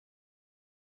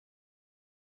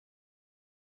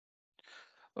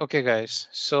Okay, guys.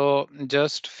 So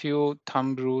just few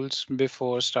thumb rules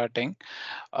before starting.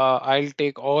 I'll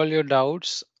take all your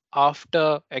doubts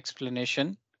after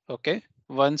explanation. Okay.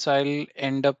 Once I'll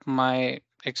end up my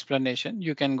explanation,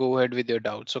 you can go ahead with your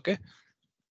doubts. Okay.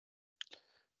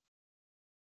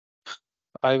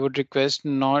 I would request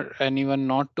not anyone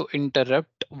not to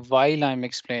interrupt while I'm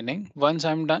explaining. Once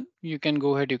I'm done, you can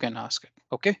go ahead, you can ask it.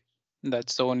 Okay.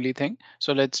 That's the only thing.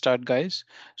 So let's start, guys.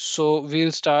 So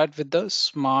we'll start with the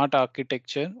smart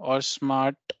architecture or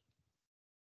smart,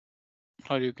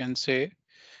 or you can say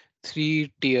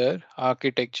three-tier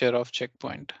architecture of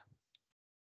checkpoint.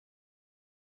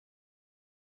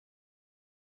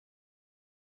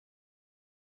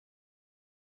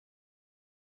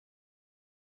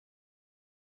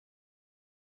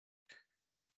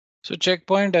 So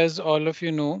checkpoint, as all of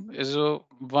you know, is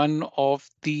one of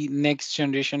the next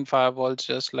generation firewalls,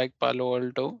 just like Palo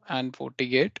Alto and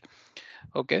FortiGate.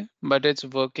 Okay, but its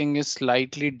working is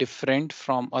slightly different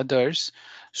from others.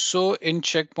 So in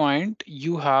checkpoint,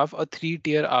 you have a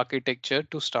three-tier architecture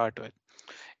to start with.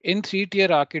 In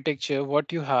three-tier architecture,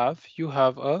 what you have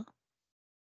a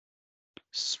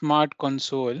smart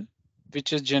console,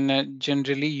 which is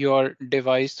generally your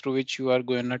device through which you are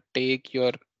going to take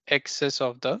your access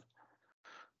of the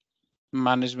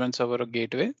management server or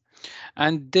gateway.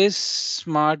 And this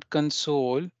smart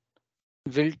console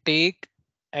will take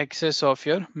access of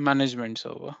your management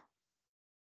server.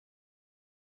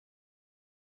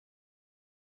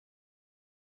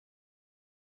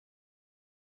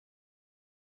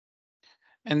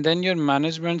 And then your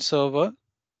management server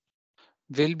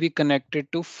will be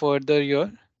connected to further your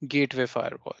gateway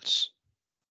firewalls.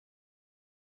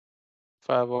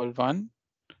 Firewall 1,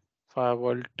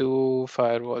 firewall 2,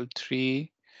 firewall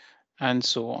 3, and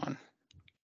so on.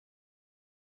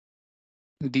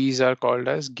 These are called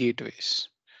as gateways.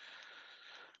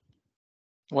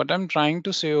 What I'm trying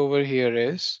to say over here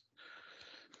is,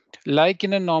 like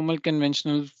in a normal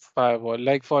conventional firewall,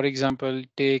 like for example,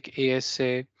 take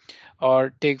ASA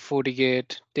or take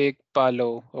FortiGate, take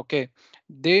Palo, okay,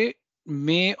 they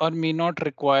may or may not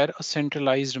require a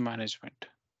centralized management.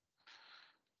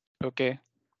 Okay,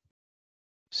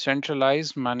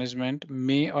 centralized management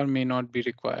may or may not be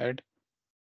required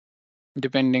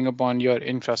depending upon your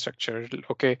infrastructure.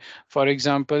 Okay, for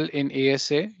example, in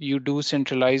ASA, you do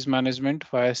centralized management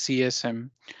via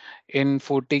CSM. In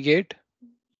FortiGate,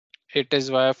 it is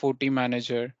via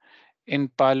FortiManager. In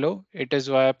Palo, it is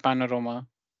via Panorama.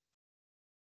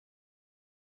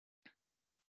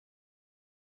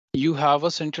 You have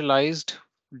a centralized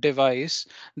device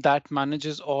that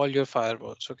manages all your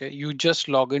firewalls. Okay, you just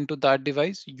log into that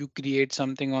device, you create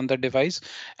something on the device,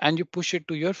 and you push it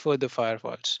to your further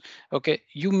firewalls. Okay,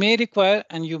 you may require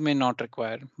and you may not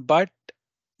require, but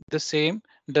the same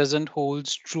doesn't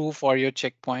holds true for your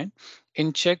checkpoint.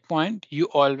 In checkpoint, you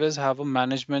always have a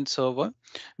management server.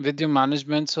 With your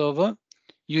management server,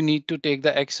 you need to take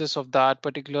the access of that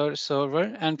particular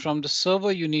server, and from the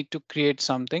server you need to create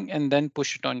something and then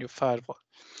push it on your firewall.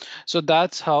 So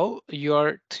that's how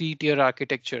your three-tier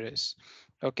architecture is.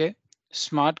 Okay,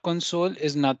 smart console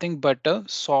is nothing but a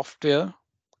software,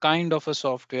 kind of a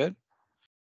software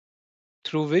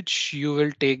through which you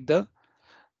will take the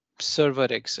server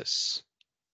access.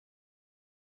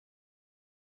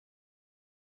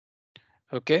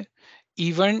 Okay,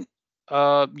 even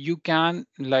you can,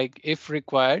 like if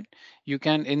required, you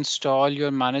can install your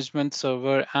management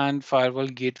server and firewall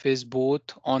gateways both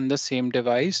on the same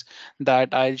device.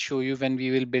 That I'll show you when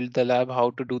we will build the lab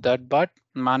how to do that, but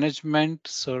management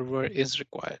server is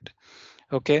required.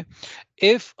 Okay,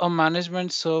 if a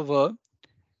management server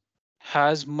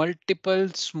has multiple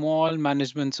small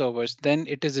management servers, then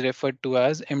it is referred to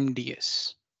as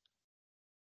MDS,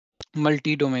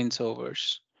 multi-domain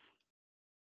servers.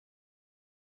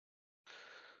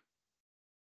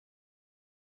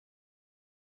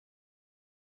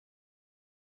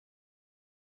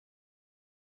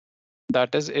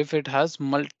 That is if it has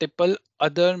multiple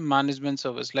other management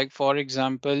servers. Like for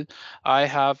example, I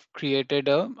have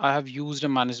used a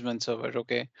management server.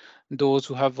 Okay, those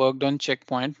who have worked on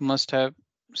checkpoint must have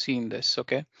seen this.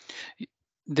 Okay,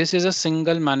 this is a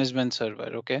single management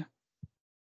server. Okay,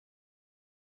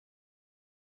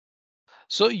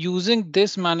 so using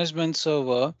this management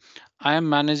server, I am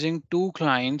managing two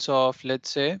clients of, let's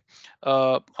say,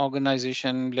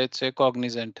 organization, let's say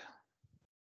Cognizant.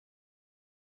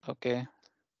 Okay,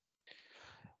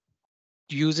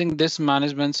 using this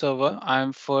management server,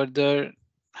 I'm further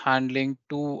handling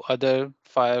two other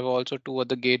firewalls or two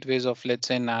other gateways of, let's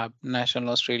say, NAB,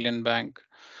 National Australian Bank.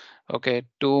 Okay,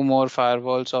 two more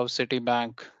firewalls of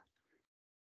Citibank.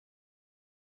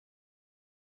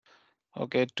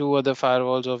 Okay, two other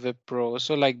firewalls of Wipro.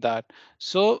 So like that.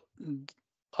 So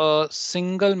a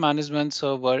single management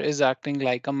server is acting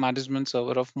like a management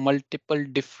server of multiple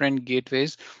different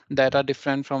gateways that are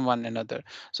different from one another.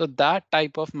 So that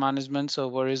type of management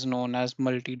server is known as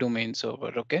multi-domain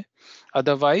server. Okay.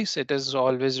 Otherwise, it is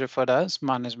always referred as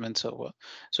management server.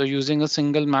 So using a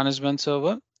single management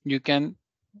server, you can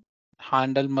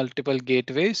handle multiple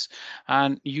gateways,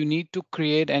 and you need to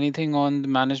create anything on the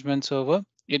management server,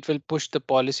 it will push the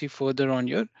policy further on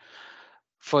your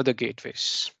further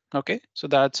gateways. Okay, so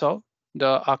that's how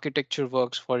the architecture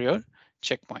works for your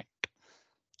checkpoint.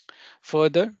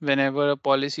 Further, whenever a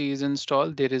policy is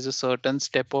installed, there is a certain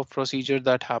step of procedure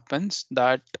that happens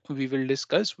that we will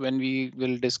discuss when we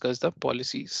will discuss the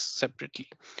policies separately.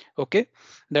 Okay,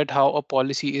 that how a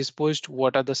policy is pushed,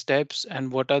 what are the steps,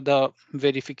 and what are the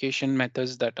verification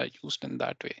methods that are used in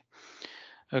that way.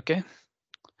 Okay,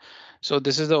 so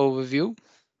this is the overview.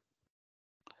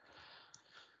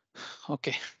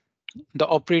 Okay, the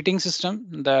operating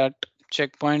system that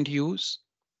checkpoint use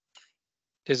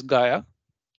is Gaia.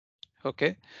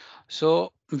 Okay,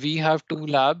 so we have two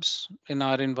labs in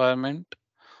our environment.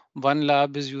 One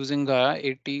lab is using Gaia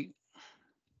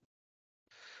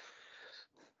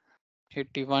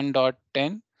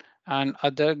 81.10, and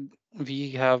other we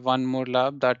have one more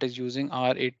lab that is using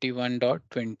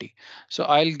R81.20. So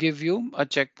I'll give you a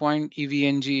checkpoint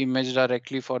EVNG image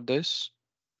directly for this.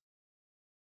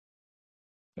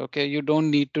 Okay, you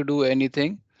don't need to do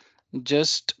anything.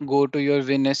 Just go to your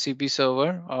WinSCP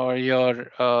server or your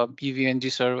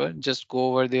EVNG server. Just go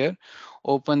over there,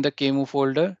 open the KMU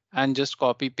folder, and just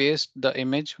copy paste the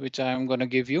image which I am going to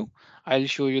give you. I'll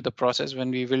show you the process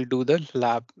when we will do the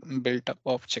lab built up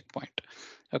of checkpoint.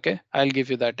 Okay, I'll give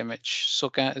you that image so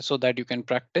that you can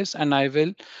practice, and I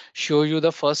will show you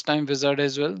the first time wizard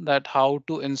as well, that how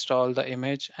to install the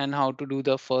image and how to do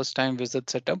the first time wizard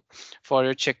setup for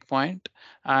your checkpoint,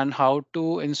 and how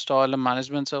to install a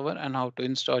management server and how to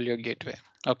install your gateway.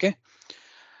 Okay,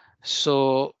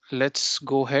 so let's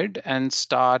go ahead and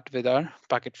start with our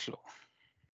packet flow.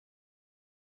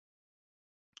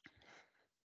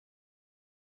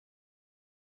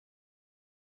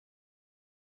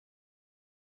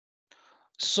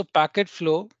 So packet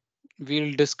flow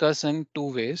we'll discuss in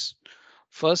two ways.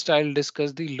 First, I'll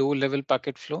discuss the low level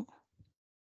packet flow.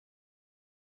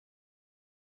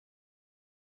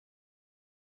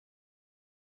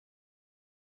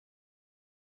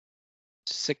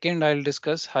 Second, I'll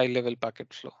discuss high level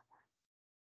packet flow.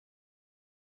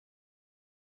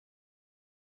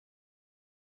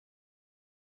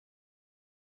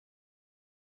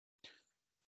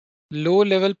 Low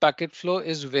level packet flow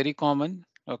is very common.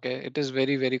 Okay, it is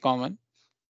very common.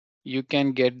 You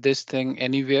can get this thing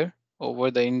anywhere over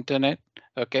the internet.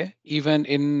 Okay, even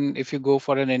in if you go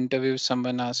for an interview,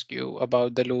 someone asks you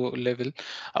about the low level,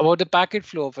 about the packet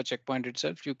flow of a checkpoint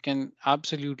itself, you can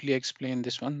absolutely explain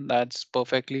this one. That's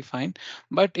perfectly fine.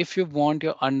 But if you want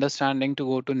your understanding to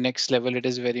go to next level, it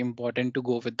is very important to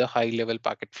go with the high level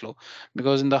packet flow,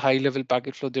 because in the high level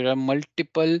packet flow there are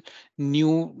multiple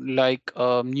new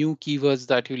new keywords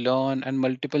that you learn and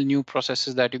multiple new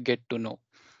processes that you get to know.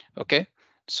 Okay,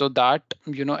 so that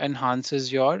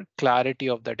enhances your clarity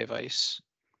of the device.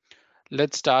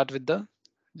 Let's start with the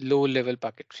low level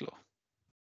packet flow.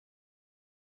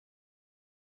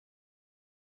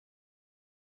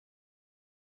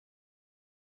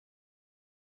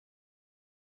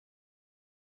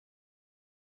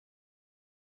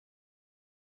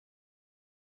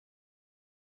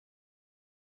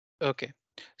 Okay,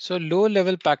 so low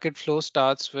level packet flow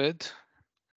starts with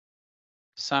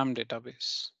SAM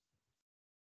database.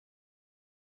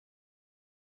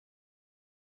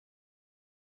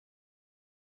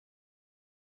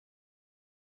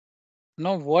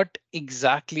 Now what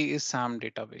exactly is SAM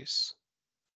database?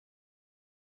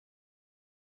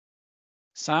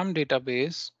 SAM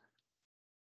database,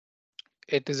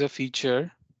 it is a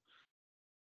feature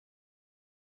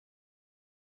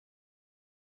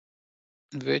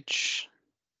which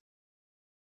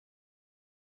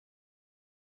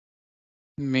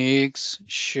makes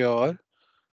sure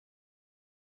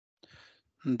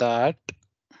that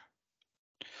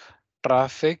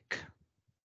traffic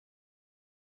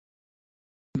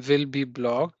will be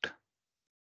blocked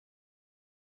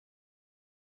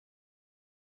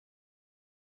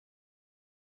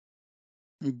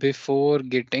before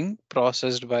getting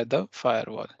processed by the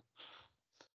firewall.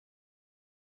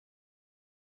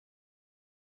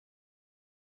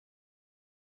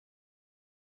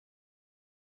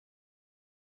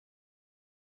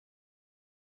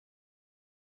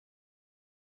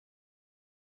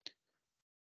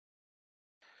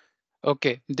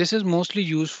 Okay, this is mostly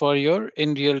used for your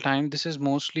in real time. This is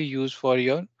mostly used for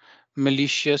your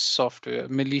malicious software,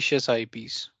 malicious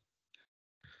IPs.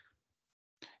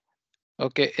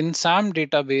 Okay, in SAM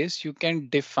database, you can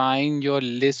define your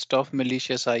list of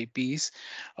malicious IPs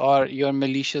or your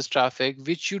malicious traffic,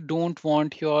 which you don't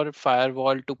want your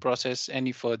firewall to process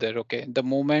any further. Okay, the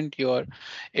moment your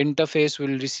interface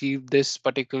will receive this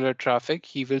particular traffic,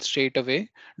 he will straight away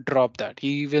drop that.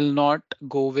 He will not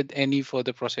go with any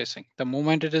further processing. The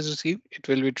moment it is received, it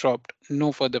will be dropped.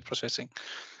 No further processing.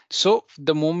 So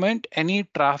the moment any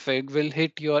traffic will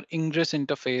hit your ingress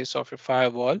interface of your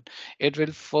firewall, it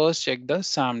will first check the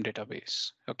SAM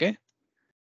database. Okay.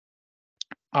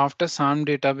 After SAM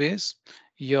database,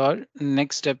 your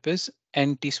next step is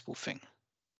anti-spoofing.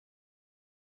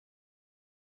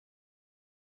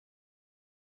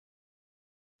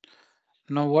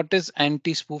 Now, what is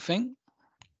anti-spoofing?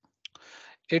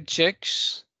 It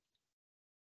checks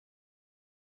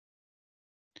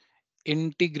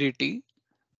integrity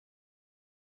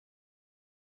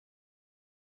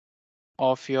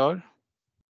of your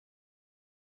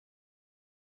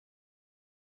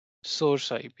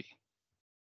source IP.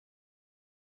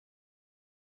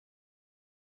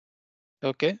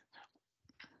 Okay.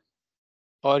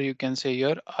 Or you can say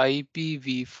your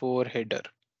IPv4 header,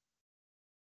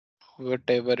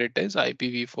 whatever it is,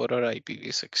 IPv4 or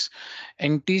IPv6.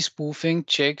 Anti-spoofing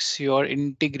checks your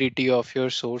integrity of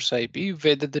your source IP,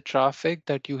 whether the traffic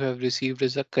that you have received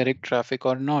is a correct traffic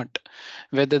or not,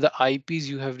 whether the IPs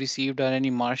you have received are any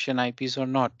Martian IPs or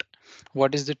not,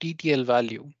 what is the TTL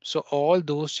value. So all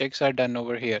those checks are done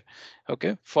over here.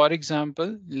 Okay. For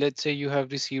example, let's say you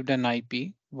have received an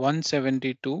IP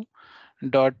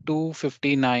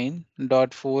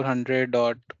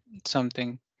 172.259.400.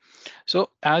 Something. So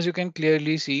as you can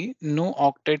clearly see, no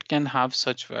octet can have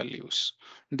such values.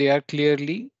 They are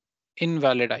clearly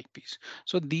invalid IPs.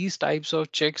 So these types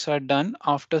of checks are done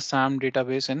after SAM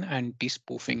database and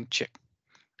anti-spoofing check.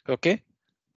 Okay.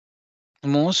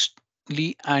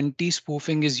 Mostly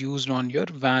anti-spoofing is used on your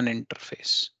WAN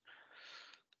interface.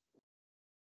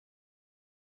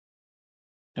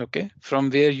 Okay.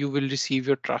 From where you will receive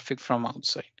your traffic from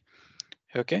outside.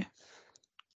 Okay.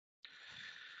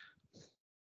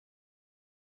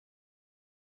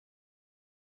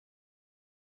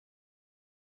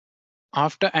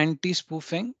 After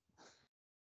anti-spoofing,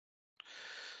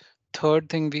 third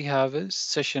thing we have is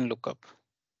session lookup.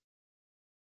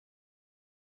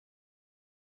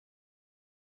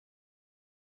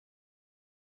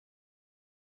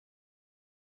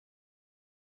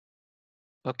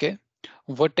 Okay.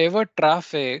 Whatever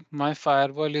traffic my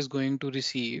firewall is going to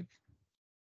receive.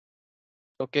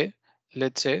 Okay.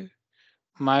 Let's say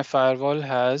my firewall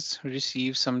has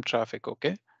received some traffic.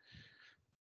 Okay.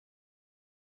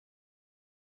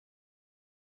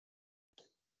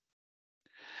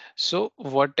 So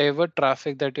whatever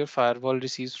traffic that your firewall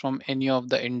receives from any of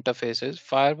the interfaces,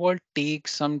 firewall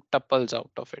takes some tuples out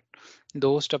of it.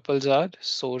 Those tuples are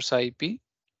source IP,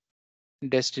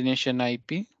 destination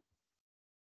IP,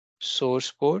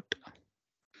 source port,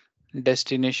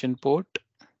 destination port,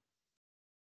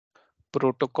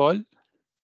 protocol,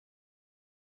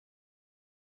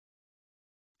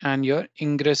 and your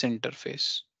ingress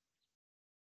interface.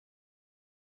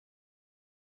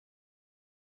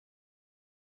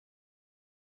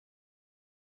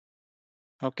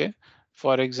 Okay.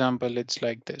 For example, it's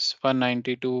like this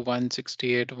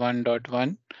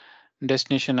 192.168.1.1,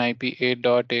 destination IP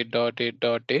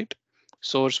 8.8.8.8,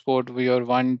 source port we are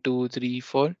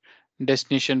 1234,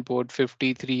 destination port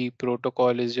 53,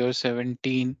 protocol is your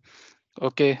 17.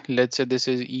 Okay, let's say this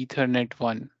is Ethernet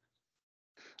 1.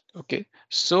 Okay,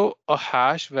 so a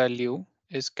hash value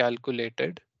is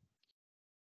calculated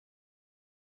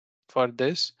for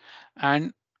this,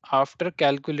 and after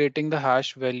calculating the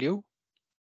hash value,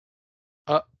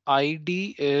 a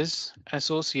ID is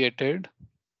associated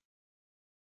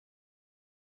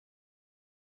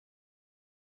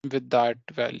with that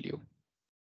value.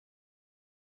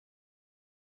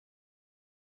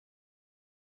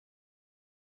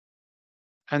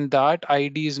 And that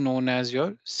ID is known as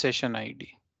your session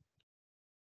ID.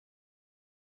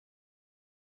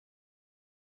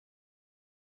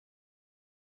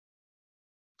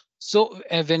 So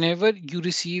whenever you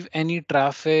receive any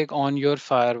traffic on your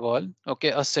firewall, okay,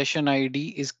 a session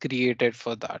ID is created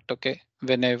for that. Okay,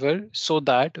 whenever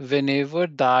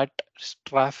that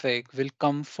traffic will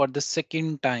come for the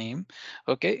second time,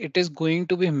 okay, it is going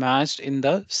to be matched in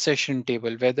the session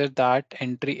table, whether that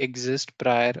entry exists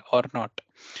prior or not.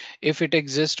 If it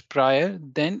exists prior,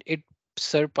 then it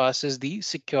surpasses the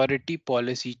security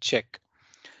policy check.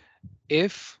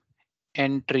 If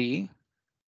entry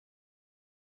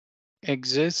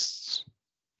exists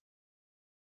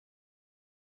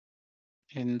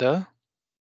in the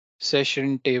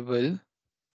session table,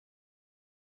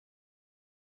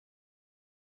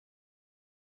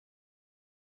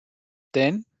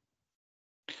 then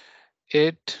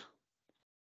it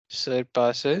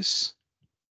surpasses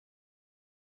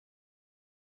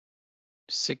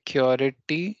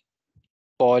security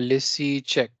policy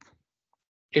check.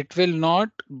 It will not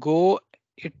go,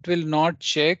 it will not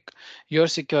check your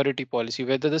security policy,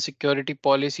 whether the security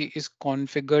policy is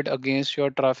configured against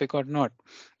your traffic or not.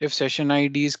 If session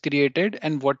ID is created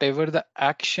and whatever the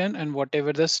action and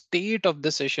whatever the state of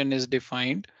the session is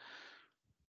defined,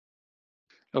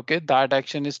 okay, that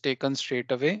action is taken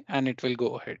straight away and it will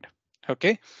go ahead.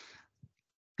 Okay.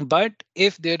 But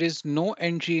if there is no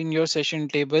entry in your session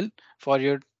table for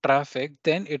your traffic,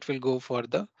 then it will go for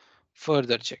the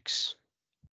further checks.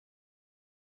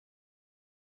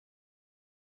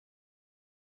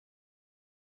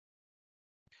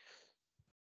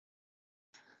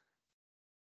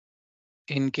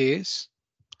 In case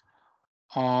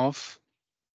of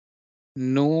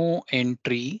no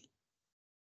entry,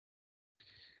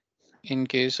 in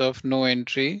case of no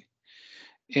entry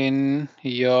in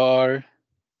your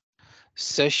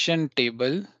session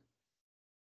table,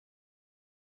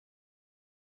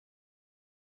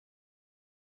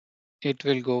 it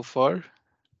will go for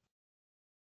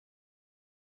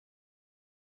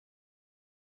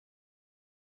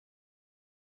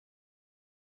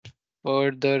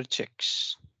further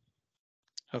checks.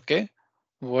 Okay,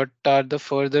 what are the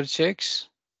further checks?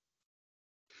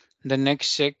 The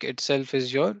next check itself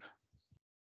is your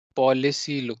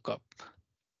policy lookup.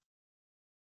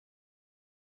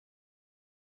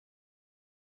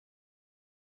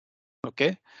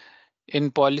 Okay,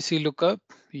 in policy lookup,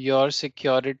 your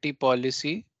security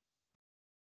policy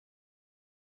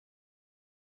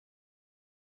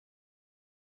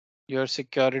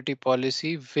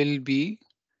will be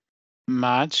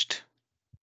matched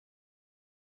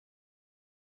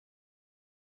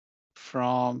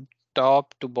from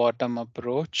top to bottom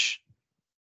approach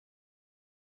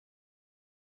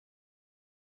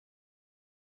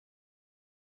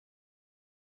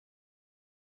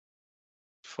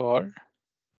for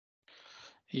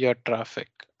your traffic.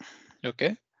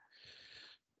 Okay.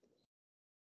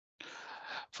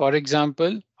 For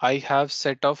example, I have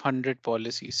set of 100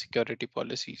 policies, security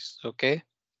policies. Okay.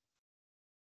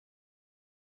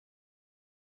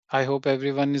 I hope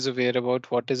everyone is aware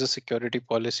about what is a security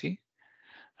policy.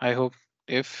 I hope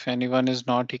if anyone is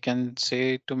not, he can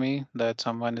say to me that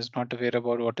someone is not aware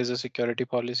about what is a security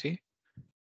policy.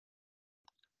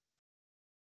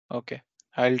 Okay.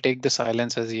 I'll take the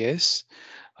silence as yes.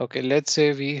 Okay, let's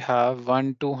say we have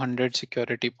 1 to 100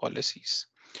 security policies.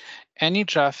 Any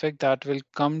traffic that will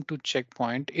come to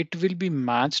checkpoint, it will be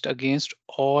matched against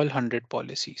all 100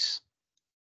 policies.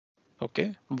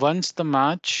 Okay, once the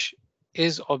match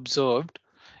is observed,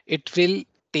 it will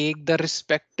take the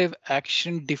respective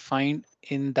action defined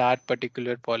in that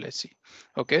particular policy.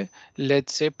 Okay,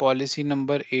 let's say policy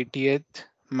number 80th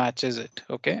matches it.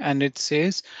 Okay, and it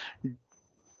says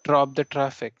drop the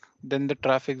traffic, then the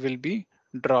traffic will be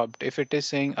dropped. If it is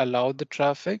saying allow the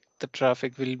traffic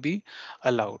will be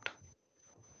allowed.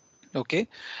 Okay,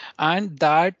 and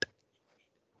that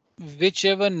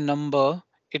whichever number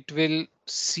it will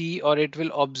see or it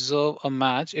will observe a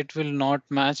match, it will not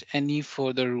match any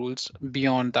further rules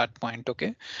beyond that point.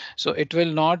 Okay, so it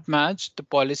will not match the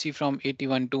policy from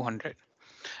 81 to 100.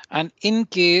 And in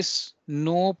case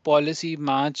no policy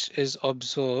match is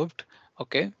observed,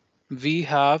 okay, we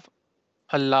have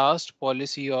a last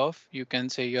policy of, you can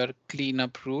say, your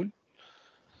cleanup rule,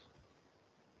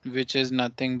 which is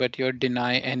nothing but your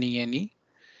deny any.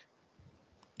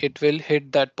 It will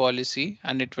hit that policy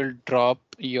and it will drop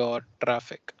your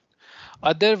traffic.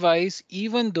 Otherwise,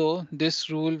 even though this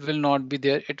rule will not be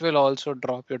there, it will also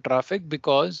drop your traffic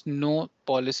because no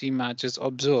policy match is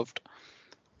observed.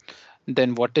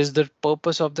 Then what is the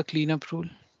purpose of the cleanup rule?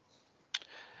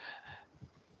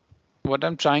 What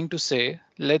I'm trying to say,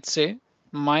 let's say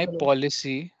my hello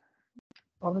policy,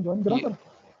 आपने join करा sir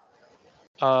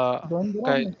join करा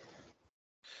guys, आपने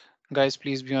guys,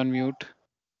 please be on mute.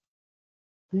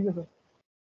 ठीक है sir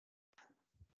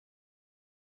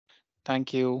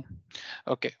Thank you.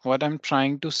 Okay, what I'm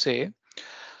trying to say,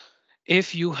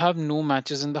 if you have no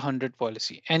matches in the 100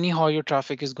 policy, anyhow your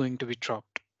traffic is going to be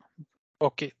dropped.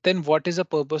 Okay, then what is the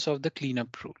purpose of the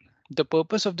cleanup rule? The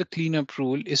purpose of the cleanup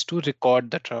rule is to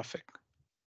record the traffic,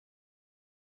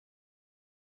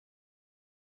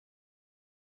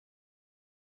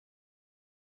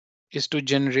 is to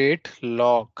generate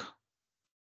log.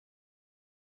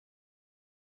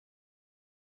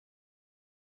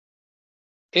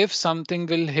 If something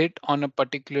will hit on a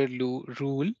particular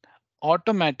rule,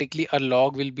 automatically a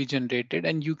log will be generated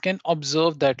and you can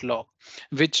observe that log,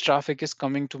 which traffic is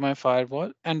coming to my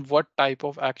firewall and what type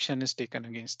of action is taken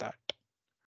against that.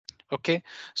 Okay,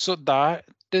 so that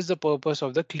is the purpose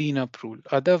of the cleanup rule.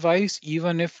 Otherwise,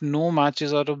 even if no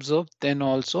matches are observed, then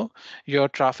also your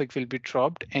traffic will be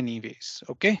dropped anyways.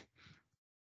 Okay,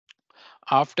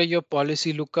 after your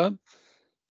policy lookup,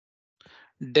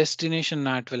 destination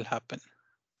NAT will happen.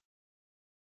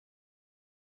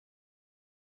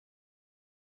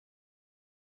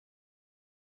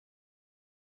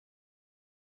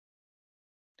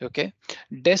 Okay,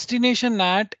 destination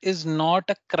NAT is not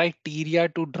a criteria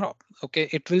to drop. Okay,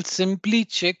 it will simply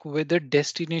check whether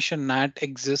destination NAT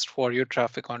exists for your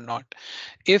traffic or not.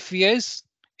 If yes,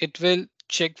 it will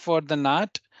check for the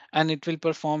NAT and it will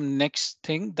perform next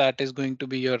thing, that is going to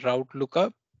be your route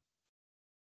lookup.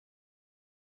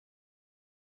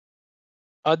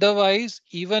 Otherwise,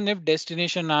 even if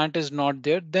destination NAT is not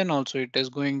there, then also it is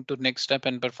going to next step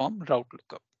and perform route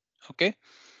lookup. Okay.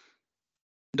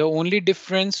 The only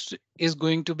difference is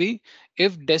going to be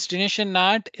if destination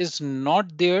NAT is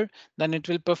not there, then it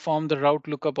will perform the route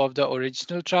lookup of the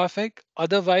original traffic.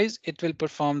 Otherwise, it will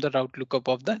perform the route lookup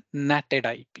of the NATed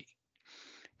IP.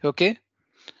 Okay.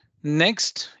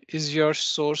 Next is your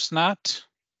source NAT.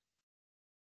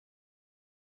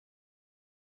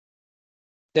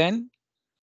 Then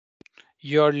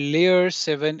your layer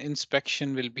 7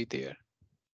 inspection will be there.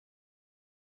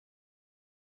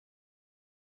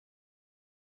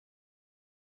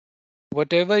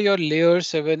 Whatever your layer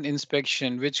 7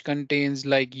 inspection, which contains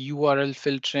like URL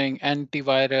filtering,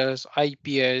 antivirus,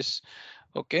 IPS,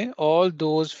 okay, all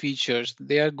those features,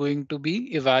 they are going to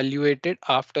be evaluated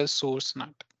after source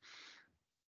NAT.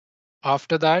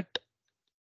 After that,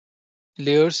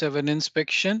 layer 7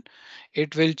 inspection,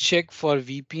 it will check for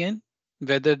VPN,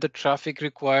 whether the traffic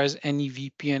requires any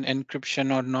VPN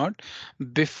encryption or not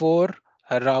before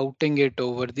routing it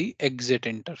over the exit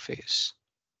interface.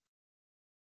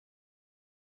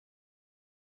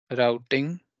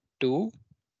 Routing to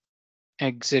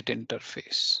exit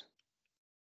interface.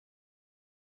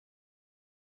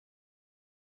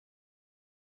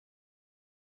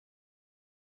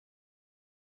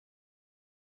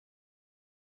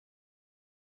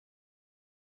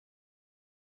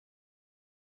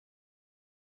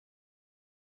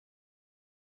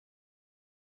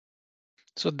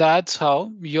 So that's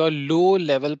how your low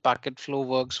level packet flow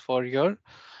works for your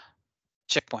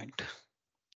checkpoint.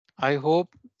 I hope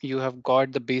you have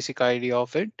got the basic idea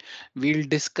of it. We'll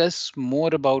discuss more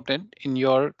about it in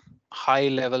your high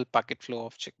level packet flow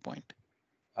of checkpoint.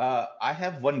 I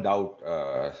have one doubt.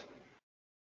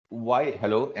 Why?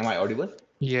 Hello, am I audible?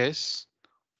 Yes.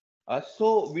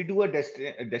 So we do a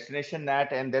destination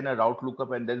NAT and then a route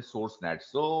lookup and then source NAT.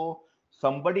 So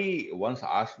somebody once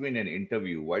asked me in an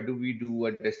interview, why do we do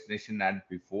a destination NAT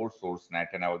before source NAT?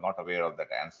 And I was not aware of that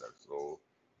answer. So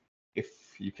if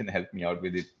you can help me out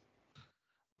with it,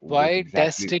 what Why exactly?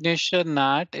 destination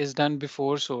NAT is done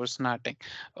before source NATing?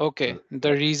 Okay,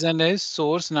 the Right. reason is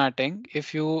source NATing.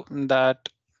 If you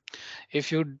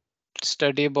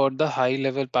study about the high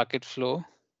level packet flow,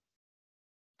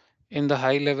 in the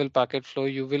high level packet flow,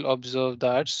 you will observe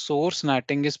that source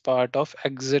NATing is part of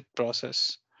exit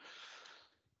process.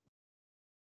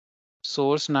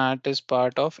 Source NAT is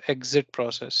part of exit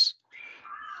process.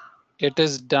 It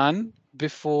is done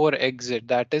before exit.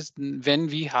 That is when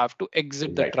we have to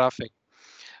exit the Right. traffic.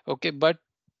 Okay, but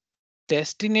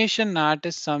destination NAT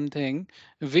is something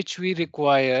which we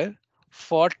require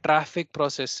for traffic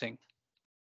processing.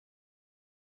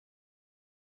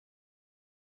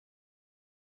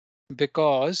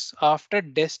 Because after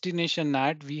destination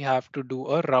NAT, we have to do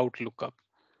a route lookup.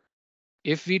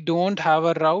 If we don't have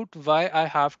a route, why I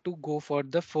have to go for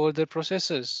the further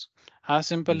processes? As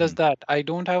simple as Mhm. that. I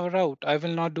don't have a route. I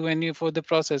will not do any further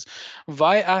process.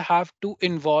 Why I have to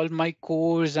involve my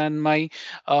cores and my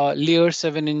layer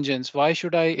 7 engines? Why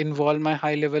should I involve my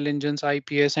high level engines,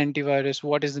 IPS, antivirus?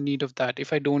 What is the need of that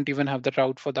if I don't even have the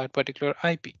route for that particular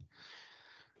IP?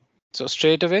 So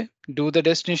straight away, do the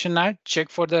destination NAT, check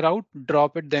for the route,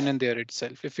 drop it then and there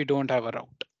itself if we don't have a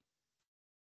route.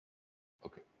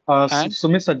 Okay. And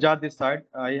Sumit Sajjad this side.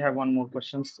 I have one more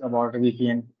questions about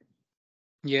VPN.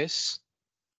 yes,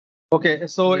 Okay,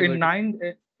 so they were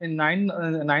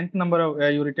ninth number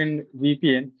of you written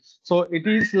VPN. So it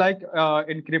is like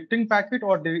encrypting packet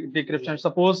or decryption.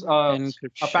 Suppose a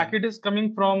encryption. packet is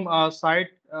coming from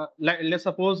site. Let's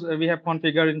suppose we have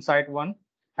configured in site one,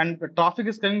 and the traffic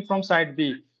is coming from site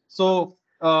B. So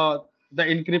the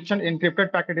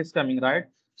encrypted packet is coming, right?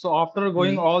 So after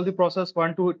going Hmm. all the process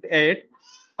 1 to 8,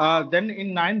 Then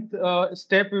in ninth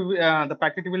step, the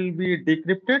packet will be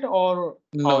decrypted, or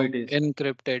how No, it is?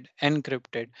 encrypted.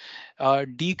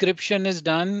 Decryption is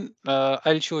done.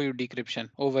 I'll show you decryption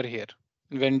over here.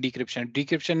 When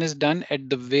decryption is done at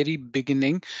the very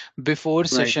beginning before Right.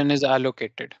 session is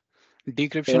allocated.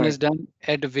 Decryption Right. is done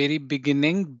at the very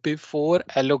beginning before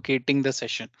allocating the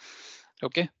session.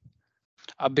 Okay.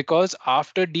 Because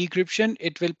after decryption,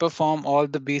 it will perform all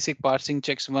the basic parsing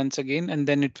checks once again, and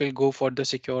then it will go for the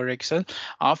secure Excel.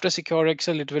 After secure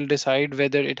Excel, it will decide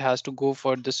whether it has to go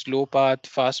for the slow path,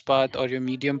 fast path, or your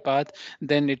medium path.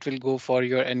 Then it will go for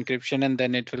your encryption, and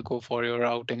then it will go for your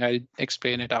routing. I'll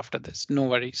explain it after this. No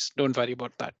worries. Don't worry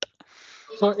about that.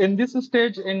 So in this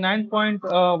stage, in 9 point,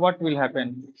 what will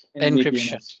happen in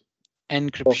Encryption, VPNs?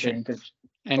 Okay, encryption, encryption.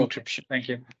 Okay, encryption. thank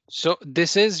you. So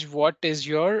this is what is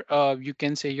your you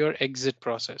can say your exit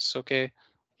process. Okay,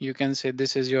 you can say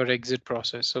this is your exit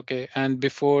process. Okay, and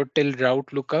before till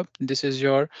route lookup, this is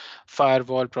your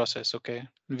firewall process. Okay,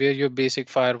 where your basic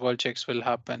firewall checks will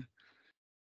happen.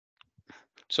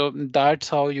 So that's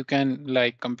how you can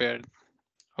like compare.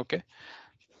 Okay,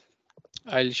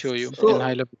 I'll show you in So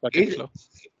high level packet is flow.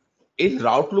 is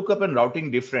route lookup and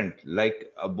routing different?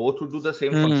 Like both would do the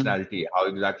same Hmm. functionality. How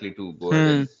exactly to go ahead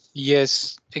Hmm. and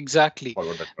Yes, exactly.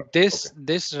 forward that traffic? Okay.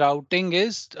 This routing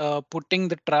is putting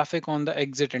the traffic on the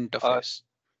exit Uh, interface.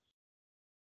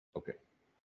 Okay.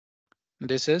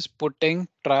 This is putting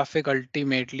traffic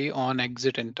ultimately on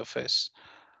exit interface.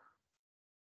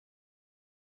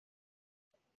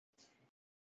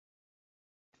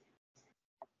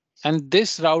 And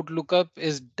this route lookup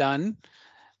is done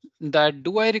that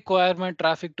do I require my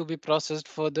traffic to be processed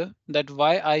further? That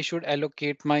why I should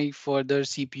allocate my further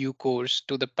CPU cores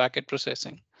to the packet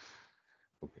processing.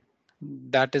 Okay.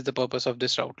 That is the purpose of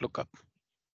this route lookup.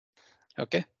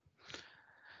 Okay.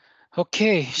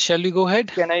 Okay. Shall we go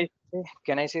ahead? can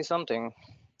I say something?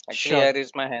 Actually, Sure. I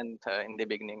raised my hand in the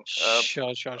beginning. Sure.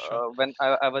 Sure. Sure. When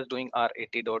I was doing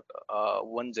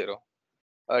R80.10,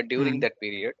 during Hmm. that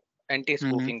period, Hmm.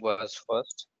 anti-spoofing was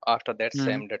first. After that, Hmm.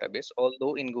 SAM database.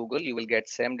 Although in Google you will get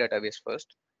SAM database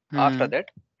first. After Hmm. that,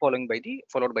 followed by the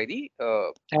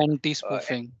and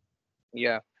Anti-spoofing.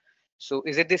 yeah. So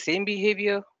is it the same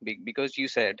behavior? Because you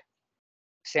said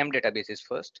SAM database is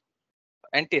first,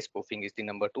 anti-spoofing is the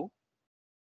number two.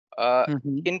 Uh,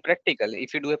 Hmm. in practical,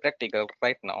 if you do a practical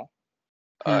right now,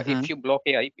 Hmm. if you block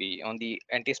a IP on the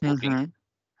anti-spoofing,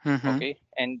 Hmm. Hmm. okay,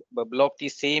 and block the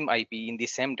same IP in the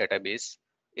same database,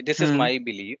 this is Hmm. my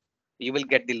belief. You will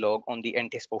get the log on the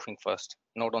anti-spoofing first,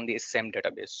 not on the same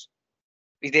database.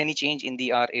 Is there any change in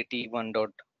the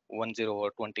R81.10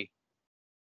 or 20?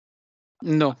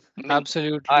 No, I mean, I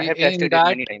absolutely. have tested it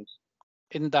many times.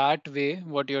 In that way,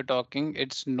 what you're talking,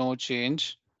 it's no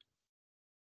change.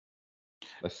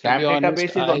 The To be SAM honest, database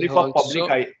is I only for also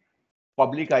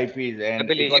public IPs, I and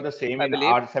it was believe, the same I in believe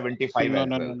R75 no, as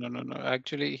no, no, well. no, no, no.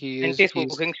 Actually,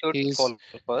 anti-spoofing should he's fall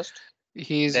first,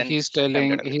 he's then he's SAM telling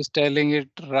database. he's telling it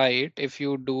right. If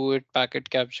you do it packet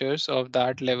captures of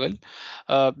that level,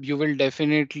 you will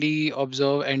definitely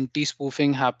observe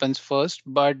anti-spoofing happens first,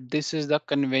 but this is the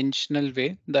conventional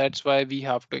way. That's why we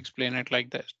have to explain it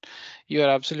like that. You are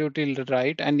absolutely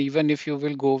right. And even if you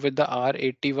will go with the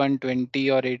R8120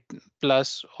 or 8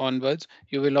 plus onwards,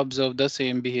 you will observe the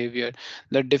same behavior.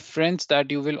 The difference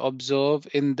that you will observe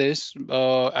in this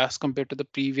as compared to the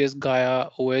previous Gaia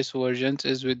OS versions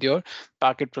is with your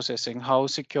packet processing, how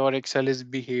secure Excel is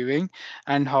behaving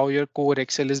and how your core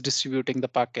Excel is distributing the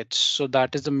packets. So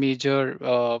that is the major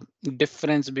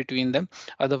difference between them.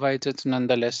 Otherwise, it's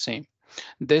nonetheless same.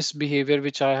 This behavior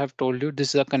which I have told you,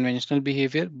 this is a conventional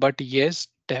behavior, but yes,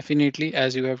 definitely,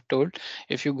 as you have told,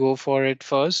 if you go for it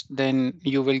first, then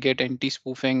you will get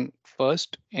anti-spoofing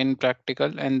first in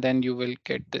practical, and then you will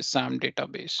get the SAM I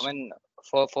database. mean,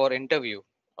 for interview,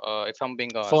 if I'm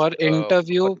being For asked, for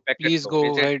interview, the packet flow,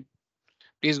 is it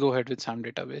please go ahead with SAM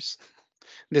database.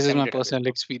 This is same my database? personal Okay.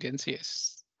 experience.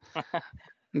 Yes,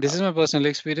 this is my personal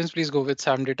experience. Please go with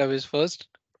SAM database first.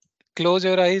 Close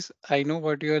your eyes. I know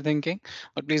what you are thinking,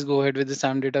 but please go ahead with the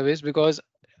SAM database because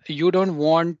you don't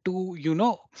want to,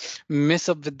 mess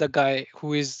up with the guy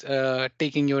who is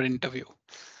taking your interview.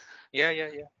 Yeah.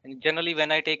 And generally,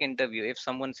 when I take interview, if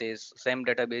someone says same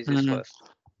database is Hmm. first,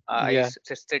 Yeah.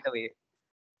 say straight away.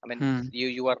 I mean, Hmm.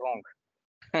 you are wrong.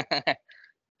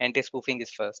 Anti-spoofing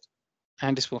is first.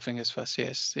 Anti-spoofing is first.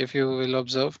 Yes. If you will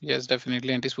observe, yes,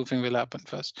 definitely anti-spoofing will happen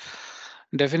first.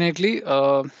 Definitely.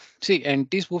 See,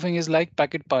 anti-spoofing is like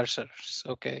packet parsers.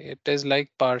 Okay. It is like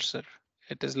parser.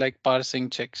 It is like parsing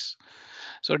checks.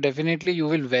 So definitely you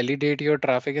will validate your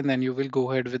traffic and then you will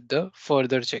go ahead with the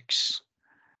further checks.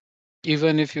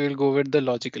 even if you will go with the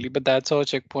logically, but that's how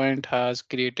checkpoint has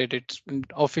created its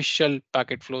official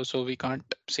packet flow, so we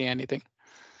can't say anything.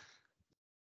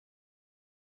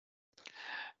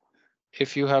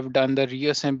 If you have done the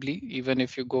reassembly, even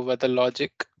if you go with the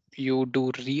logic, you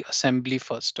do reassembly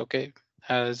first, okay?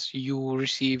 As you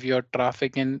receive your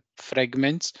traffic in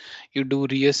fragments, you do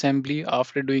reassembly.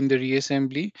 After doing the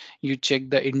reassembly, you check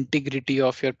the integrity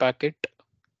of your packet,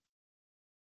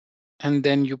 and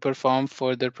then you perform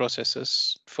further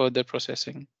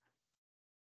processing.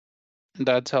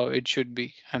 That's how it should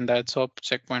be, and that's how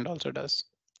checkpoint also does.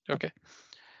 Okay,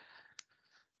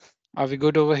 are we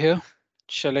good over here?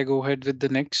 Shall I go ahead with the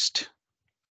next?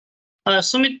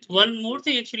 Sumit, one more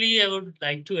thing actually I would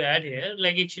like to add here,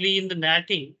 like actually in the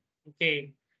natting,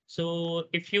 okay. So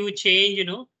if you change,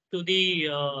 to the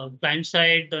client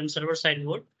side and server side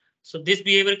mode, so this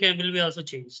behavior can will be also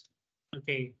changed.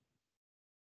 Okay.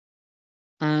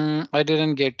 I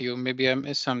didn't get you. Maybe I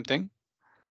missed something.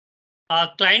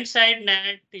 Client side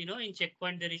NAT, in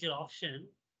checkpoint there is an option,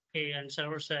 okay, and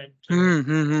server side. So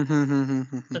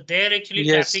there actually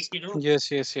Yes, traffic, yes,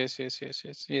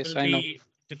 will I know. be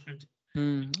different.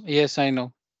 Yes, I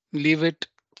know. Leave it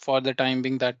for the time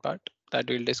being, that part that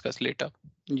we'll discuss later.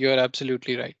 You're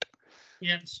absolutely right.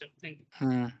 Yeah, sure. Thank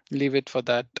you. Leave it for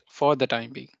that for the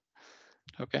time being.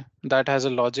 Okay, that has a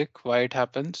logic why it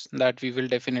happens that we will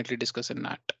definitely discuss in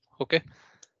that. Okay.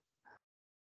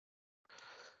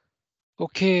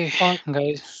 Okay, Uh,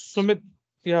 guys. Sumit,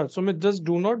 yeah, Sumit, just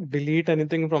do not delete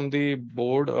anything from the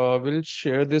board. We'll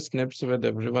share the snips with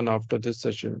everyone after this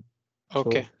session.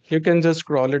 Okay, So you can just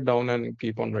scroll it down and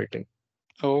keep on writing.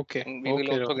 okay, And we will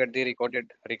okay, also Rohan. get the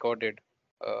recorded.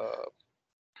 Uh,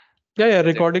 Yeah, yeah, is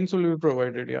it recordings will be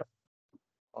provided. Yeah.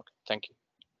 okay? Thank you.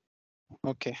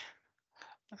 Okay,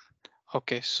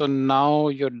 okay. So now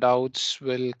your doubts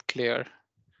will clear.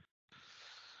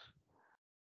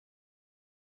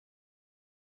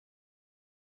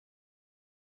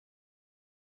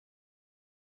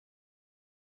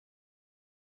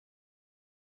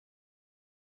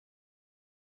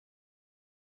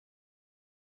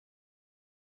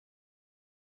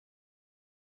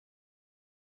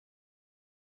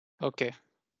 Okay.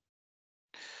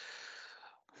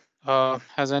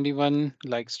 Has anyone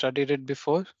like studied it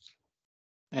before?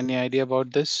 Any idea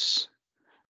about this?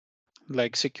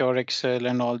 Like secure Excel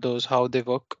and all those, how they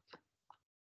work?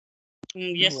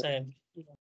 Yes, No. I am.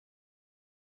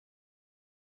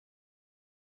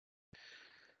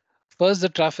 First, the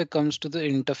traffic comes to the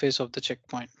interface of the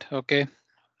checkpoint. Okay.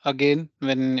 Again,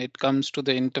 when it comes to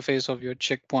the interface of your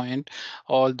checkpoint,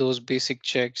 all those basic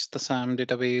checks, the SAM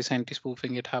database,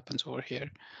 anti-spoofing, it happens over here.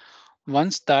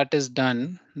 Once that is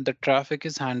done, the traffic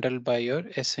is handled by your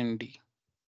SND.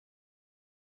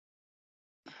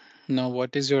 Now,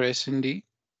 what is your SND?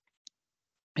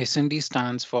 SND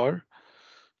stands for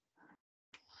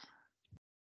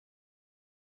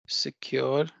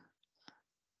Secure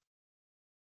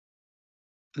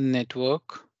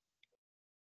Network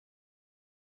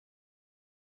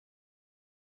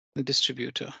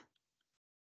Distributor.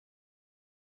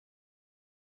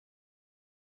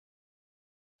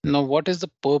 Now, what is the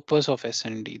purpose of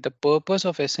SND? The purpose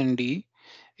of SND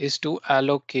is to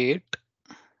allocate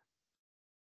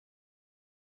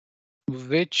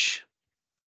which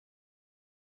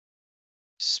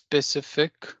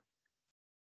specific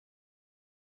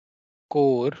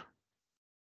core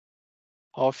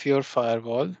of your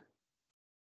firewall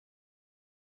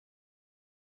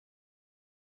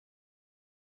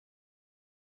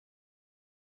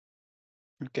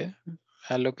okay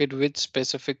allocate which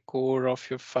specific core of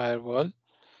your firewall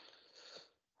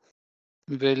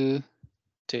will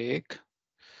take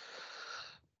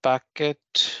packet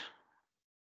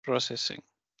processing.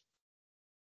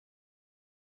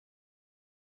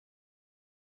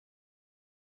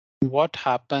 What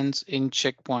happens in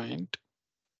checkpoint?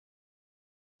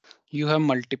 You have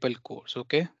multiple cores.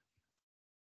 Okay,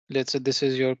 let's say this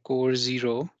is your core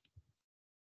 0,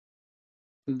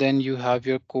 then you have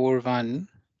your core 1,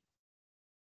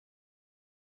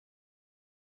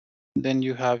 then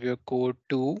you have your core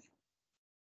 2,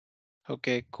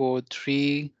 okay, core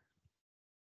 3,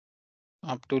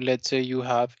 up to let's say you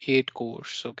have 8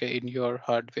 cores, okay, in your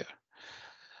hardware.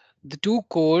 The two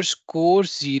cores, core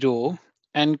 0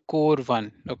 and core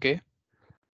 1, okay,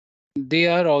 they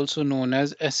are also known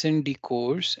as SND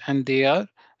cores, and they are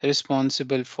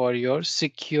responsible for your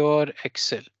secure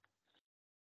Excel.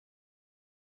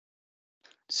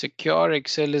 Secure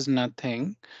Excel is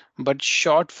nothing but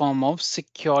short form of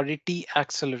security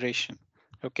acceleration.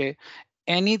 Okay,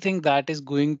 anything that is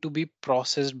going to be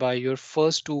processed by your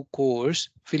first two cores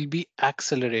will be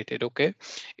accelerated. Okay,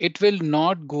 it will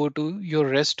not go to your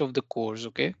rest of the cores.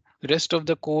 Okay, rest of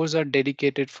the cores are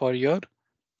dedicated for your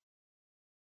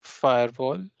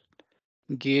firewall,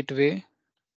 gateway,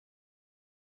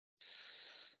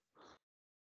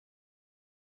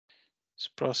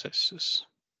 processes.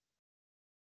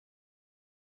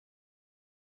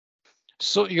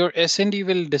 So your SND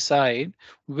will decide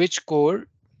which core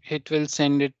it will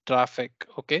send it traffic.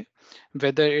 Okay,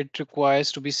 whether it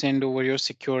requires to be sent over your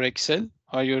secure Excel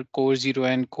or your core 0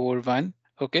 and core 1.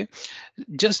 Okay,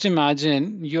 just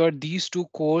imagine you're these two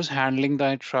cores handling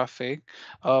that traffic,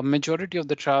 majority of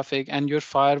the traffic, and your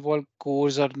firewall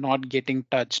cores are not getting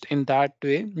touched. In that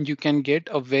way, you can get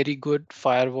a very good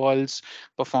firewall's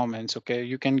performance. Okay,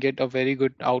 you can get a very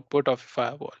good output of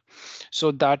firewall.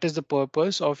 So that is the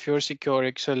purpose of your secure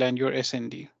Excel and your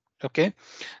SND. Okay,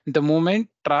 the moment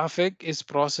traffic is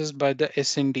processed by the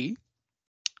SND,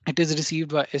 it is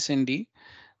received by SND.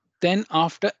 Then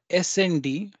after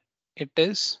SND, it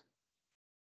is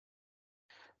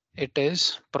it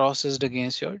is processed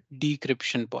against your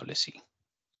decryption policy,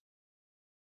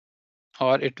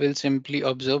 or it will simply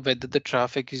observe whether the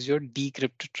traffic is your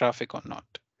decrypted traffic or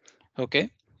not. Okay,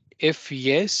 if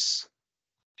yes,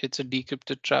 it's a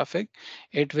decrypted traffic,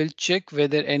 it will check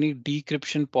whether any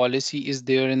decryption policy is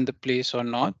there in the place or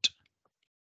not.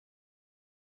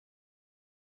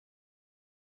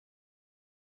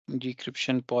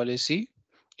 Decryption policy,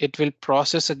 it will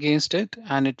process against it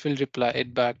and it will reply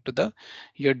it back to the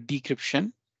your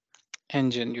decryption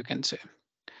engine, you can say.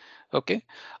 Okay,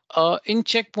 in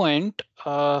checkpoint,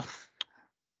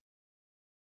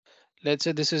 let's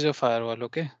say this is your firewall.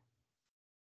 Okay,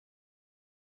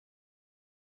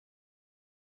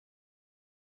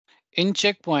 in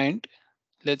checkpoint,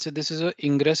 let's say this is a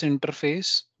ingress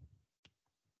interface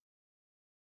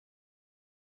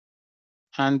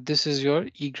and this is your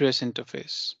egress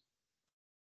interface.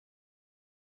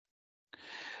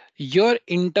 Your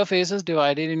interface is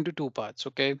divided into two parts.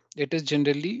 Okay, it is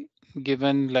generally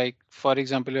given like, for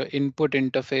example, your input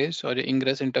interface or your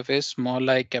ingress interface, small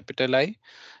I, capital I,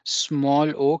 small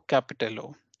O, capital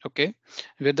O. Okay,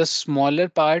 where the smaller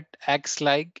part acts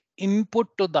like input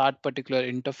to that particular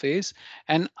interface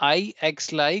and I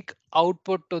acts like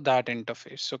output to that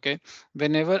interface. Okay,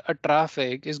 whenever a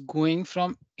traffic is going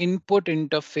from input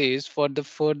interface for the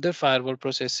further firewall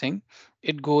processing,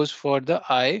 it goes for the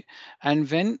I, and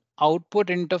when output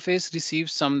interface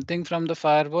receives something from the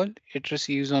firewall, it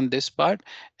receives on this part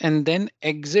and then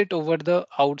exit over the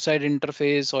outside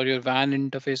interface or your WAN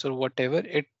interface or whatever,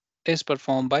 it is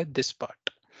performed by this part.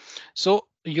 So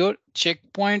your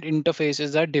checkpoint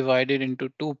interfaces are divided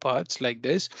into two parts like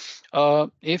this.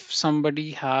 If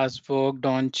somebody has worked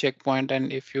on checkpoint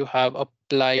and if you have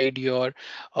applied your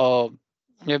uh,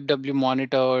 FW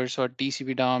monitors or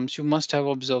TCP DOMs, you must have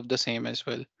observed the same as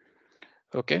well.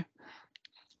 Okay.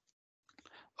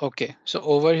 Okay, so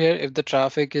over here, if the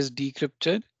traffic is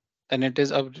decrypted, then it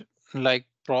is like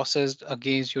processed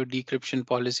against your decryption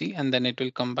policy, and then it will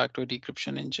come back to a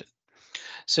decryption engine.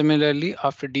 Similarly,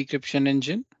 after decryption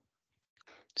engine,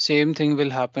 same thing will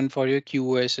happen for your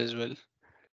QoS as well.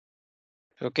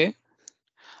 Okay,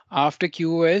 after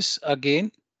QoS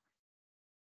again,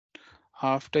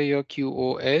 after your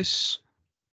QoS,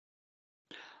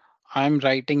 I'm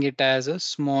writing it as a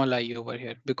small I over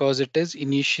here because it is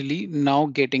initially now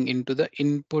getting into the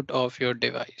input of your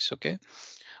device. Okay,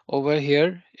 over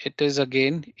here, it is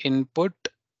again input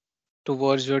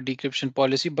towards your decryption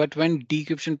policy, but when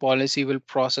decryption policy will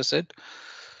process it,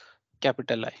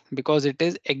 capital I, because it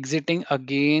is exiting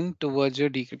again towards your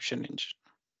decryption engine.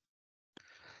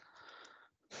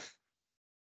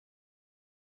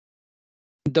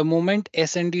 The moment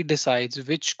SND decides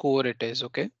which core it is,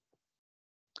 okay?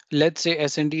 Let's say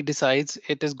SND decides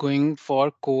it is going for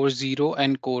core 0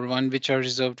 and core 1, which are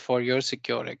reserved for your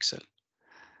secure Excel.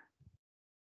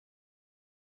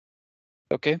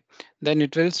 Okay, then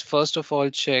it will first of all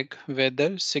check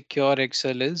whether secure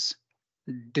Excel is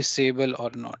disabled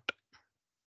or not.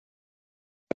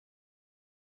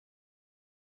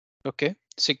 Okay,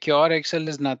 secure Excel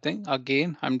is nothing.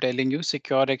 Again, I'm telling you,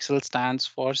 secure Excel stands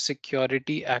for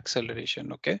security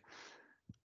acceleration. Okay.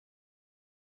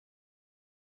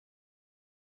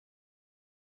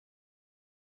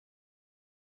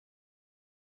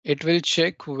 It will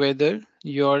check whether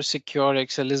your secure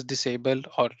Excel is disabled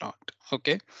or not.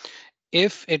 Okay.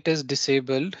 If it is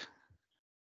disabled,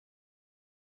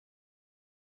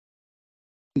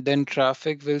 then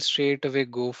traffic will straight away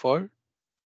go for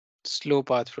slow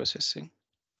path processing.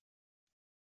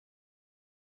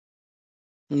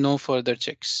 No further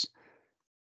checks.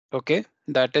 Okay.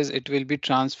 That is, it will be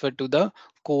transferred to the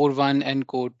core 1 and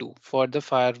core 2 for the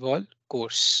firewall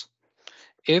cores.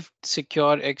 If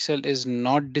secure XL is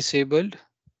not disabled,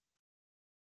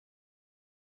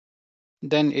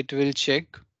 then it will check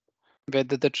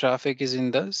whether the traffic is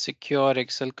in the secure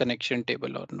XL connection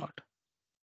table or not.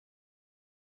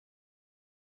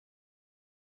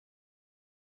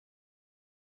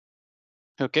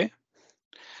 Okay.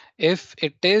 If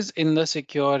it is in the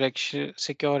secure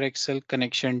XL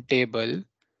connection table,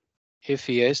 if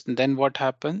yes, then what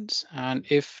happens? And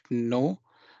if no,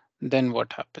 then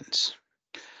what happens?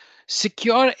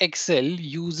 Secure XL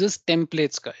uses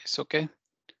templates, guys. Okay.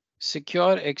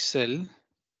 Secure XL,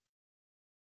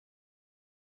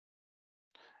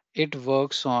 it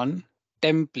works on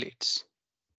templates.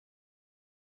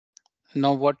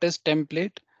 Now, what is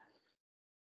template?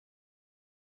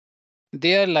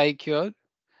 They are like your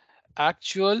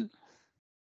actual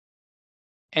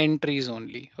entries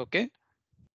only. Okay.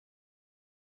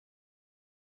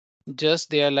 Just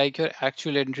they are like your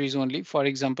actual entries only. For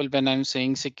example, when I'm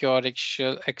saying secure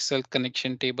Excel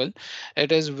connection table,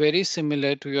 it is very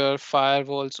similar to your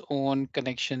firewall's own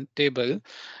connection table.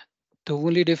 The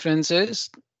only difference is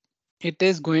it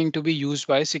is going to be used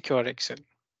by secure Excel.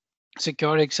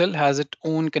 Secure Excel has its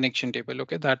own connection table.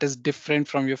 Okay, that is different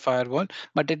from your firewall,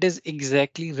 but it is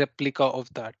exactly replica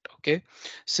of that. Okay,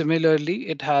 similarly,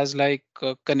 it has like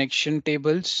connection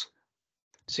tables.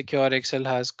 Secure Excel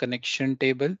has connection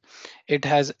table. It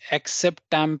has accept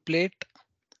template.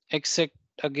 Accept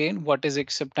again, what is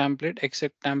accept template?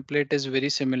 Accept template is very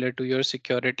similar to your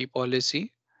security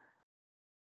policy.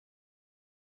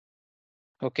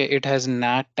 Okay, it has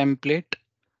NAT template.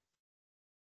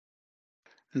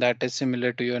 That is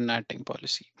similar to your NATing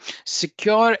policy.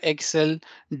 Secure Excel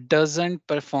doesn't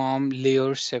perform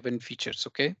layer 7 features.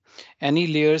 Okay, any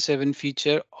layer 7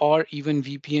 feature or even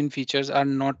VPN features are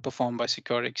not performed by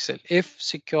Secure Excel. If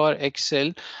Secure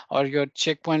Excel or your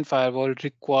checkpoint firewall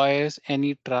requires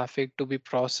any traffic to be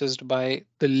processed by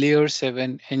the layer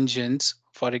 7 engines,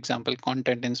 for example,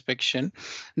 content inspection,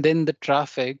 then the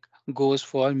traffic goes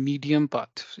for medium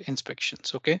path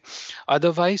inspections. Okay,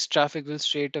 otherwise traffic will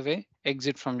straight away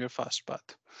exit from your fast path.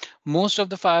 Most of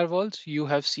the firewalls you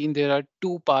have seen there are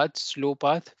two paths, slow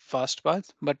path, fast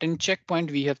path, but in checkpoint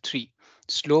we have three: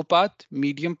 slow path,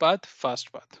 medium path,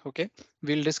 fast path. Okay,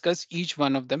 we'll discuss each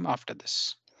one of them after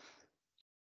this.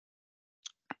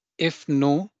 If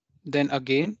no, then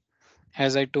again,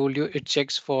 as I told you, it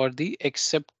checks for the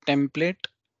accept template,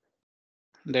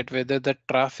 that whether the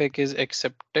traffic is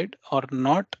accepted or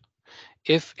not.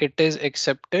 If it is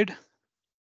accepted,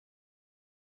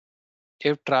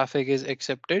 if traffic is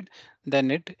accepted,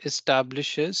 then it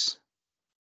establishes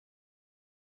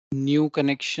new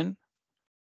connection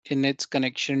in its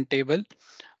connection table.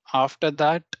 After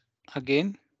that,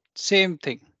 again, same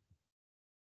thing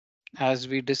as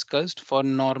we discussed for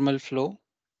normal flow.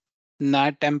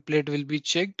 NAT template will be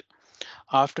checked.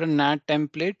 After NAT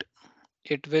template,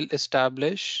 it will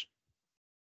establish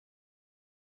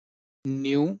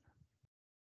new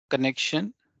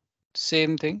connection,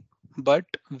 same thing, but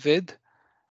with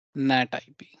NAT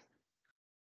IP,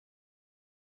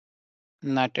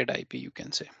 NATed IP, you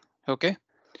can say. Okay.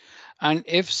 And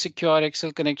if secure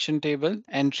Excel connection table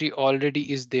entry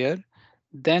already is there,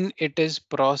 then it is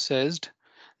processed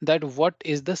that what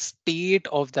is the state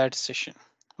of that session.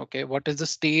 Okay, what is the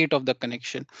state of the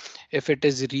connection? If it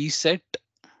is reset,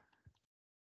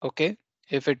 okay,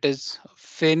 if it is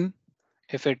fin,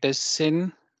 if it is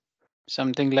sin,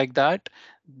 something like that,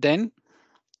 then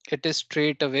it is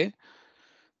straight away.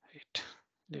 Wait,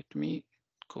 let me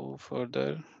go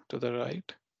further to the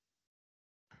right.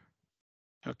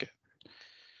 Okay,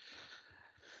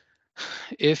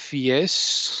 if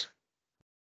yes,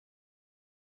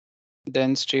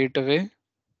 then straight away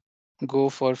go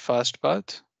for fast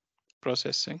path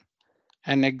processing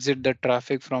and exit the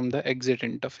traffic from the exit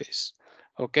interface.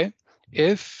 Okay,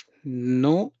 if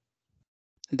no,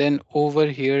 then over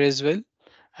here as well,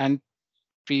 and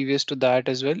previous to that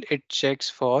as well, it checks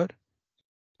for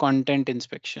content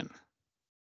inspection.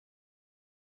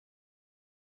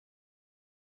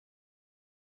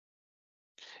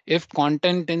 If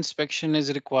content inspection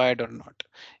is required or not.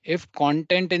 If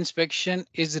content inspection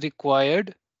is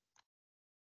required,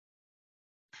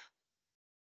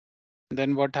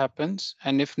 then what happens?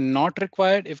 And if not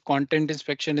required, if content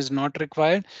inspection is not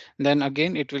required, then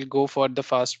again it will go for the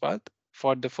fast path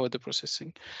for the further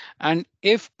processing. And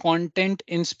if content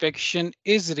inspection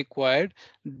is required,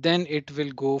 then it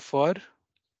will go for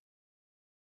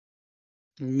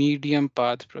medium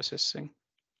path processing.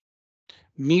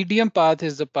 Medium path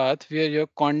is the path where your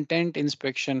content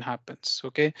inspection happens.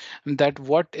 Okay, that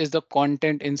what is the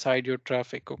content inside your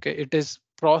traffic. Okay, it is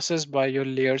processed by your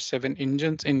layer 7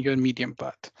 engines in your medium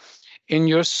path. In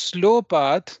your slow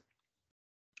path,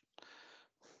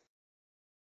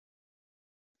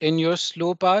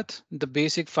 the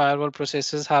basic firewall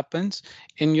processes happens.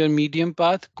 In your medium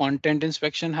path, content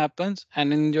inspection happens.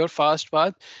 And in your fast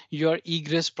path, your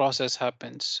egress process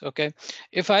happens. Okay.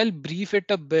 If I'll brief it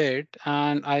a bit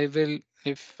and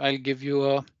if I'll give you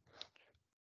a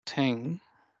thing,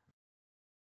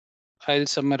 I'll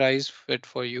summarize it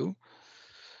for you.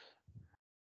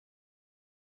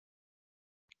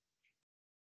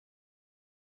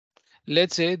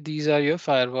 Let's say these are your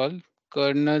firewall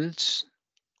kernels.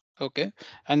 Okay.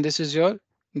 And this is your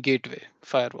gateway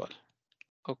firewall.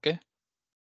 Okay.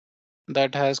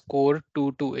 That has core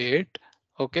 2 to 8.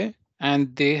 Okay,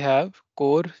 and they have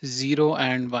core 0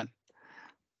 and 1.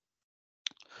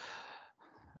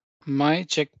 My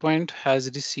checkpoint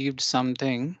has received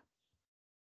something.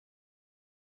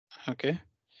 Okay,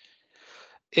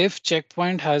 if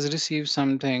checkpoint has received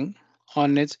something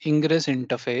on its ingress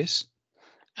interface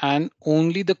and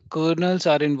only the kernels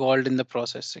are involved in the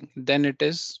processing, then it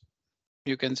is,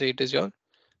 you can say it is your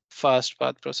fast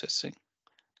path processing,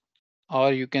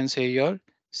 or you can say your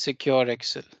secure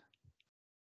excel.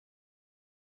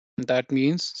 That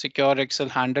means secure excel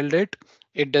handled it.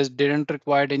 It didn't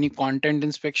require any content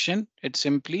inspection. It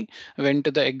simply went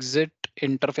to the exit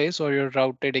interface or your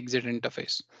routed exit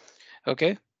interface.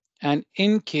 Okay. And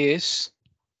in case,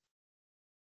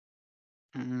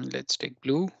 let's take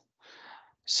blue,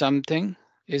 something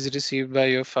is received by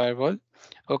your firewall.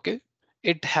 Okay.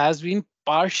 It has been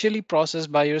partially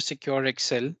processed by your secure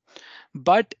excel,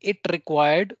 but it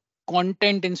required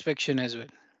content inspection as well.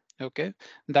 Okay.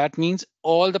 That means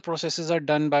all the processes are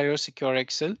done by your secure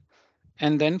excel.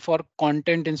 And then for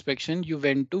content inspection, you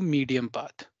went to medium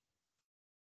path.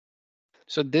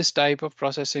 So this type of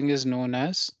processing is known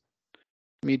as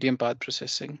medium path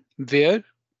processing, where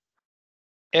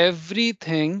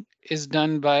everything is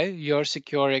done by your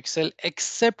secure excel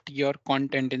except your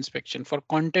content inspection. For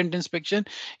content inspection,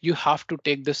 you have to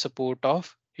take the support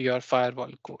of your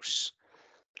firewall course.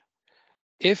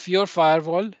 If your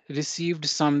firewall received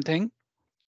something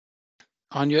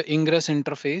on your ingress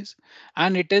interface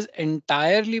and it is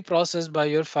entirely processed by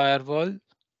your firewall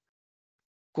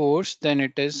course, then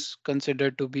it is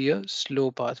considered to be a slow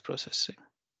path processing.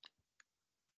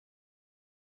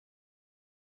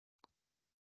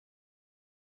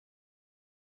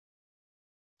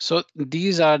 So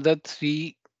these are the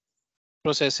three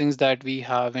processings that we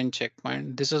have in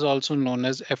checkpoint. This is also known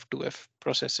as F2F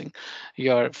processing,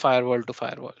 your firewall to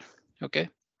firewall. Okay.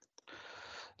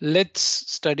 Let's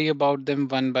study about them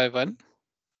one by one.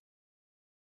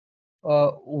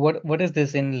 What is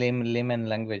this in layman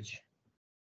language?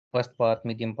 First path,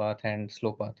 medium path, and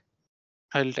slow path.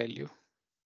 I'll tell you.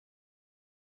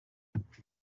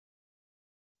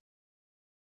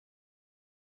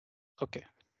 Okay.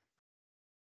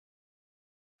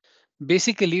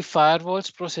 Basically,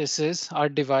 firewalls processes are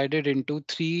divided into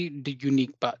three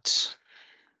unique paths.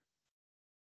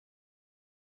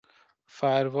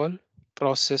 Firewall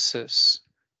processes.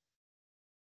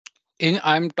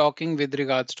 I'm talking with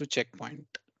regards to checkpoint.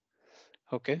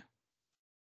 Okay.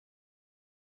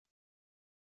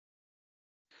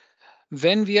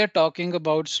 When we are talking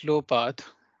about slow path,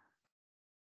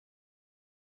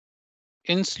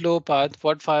 in slow path,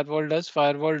 what firewall does?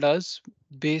 Firewall does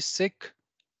basic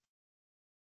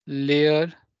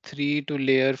layer 3 to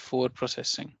layer 4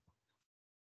 processing,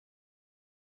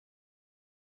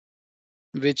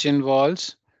 which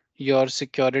involves your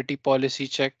security policy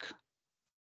check.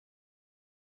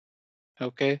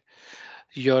 Okay,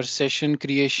 your session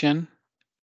creation,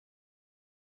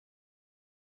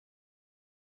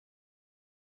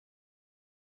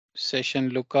 session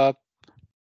lookup,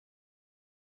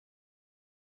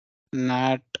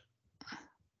 NAT,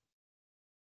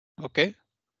 okay,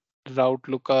 route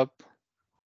lookup,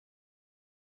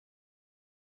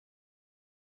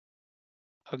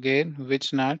 again,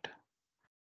 which NAT?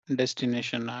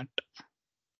 Destination NAT.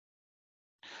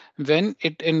 When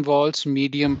it involves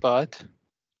medium path,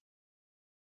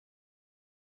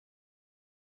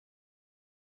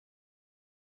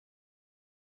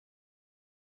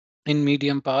 in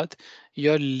medium path,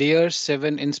 your layer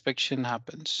 7 inspection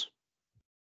happens.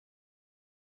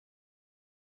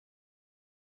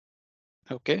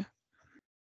 Okay,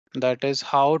 that is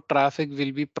how traffic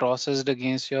will be processed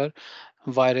against your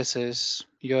viruses,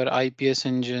 your IPS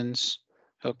engines,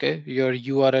 okay, your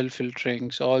URL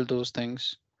filterings, all those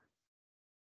things.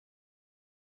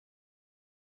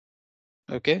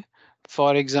 Okay,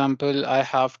 For example, I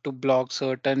have to block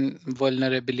certain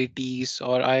vulnerabilities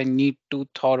or I need to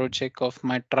thorough check of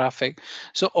my traffic.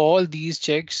 So all these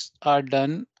checks are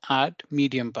done at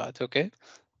medium path. Okay.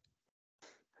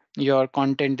 Your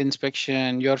content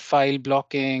inspection, your file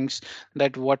blockings,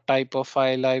 that what type of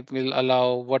file I will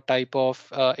allow, what type of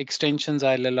extensions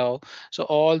I'll allow. So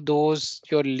all those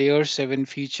your layer 7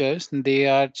 features, they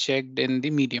are checked in the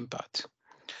medium path.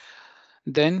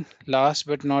 Then last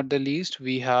but not the least,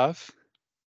 we have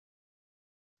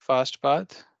fast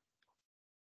path,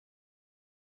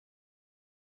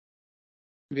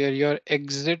 where your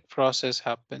exit process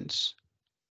happens,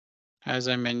 as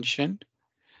I mentioned,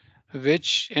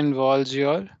 which involves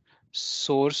your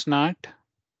source NAT,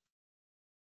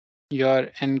 your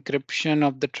encryption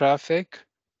of the traffic,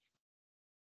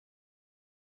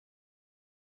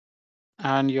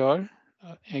 and your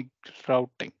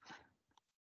routing.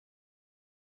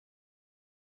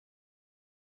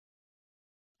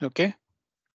 Okay,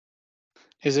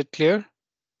 is it clear?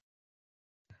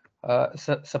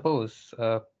 Suppose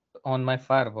on my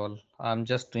firewall, I'm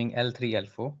just doing L3,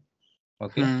 L4.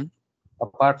 Okay. Hmm.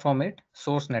 Apart from it,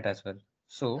 source net as well.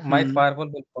 So my Hmm. firewall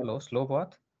will follow slow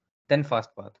path, then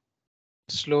fast path.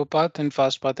 Slow path and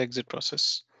fast path exit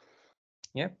process.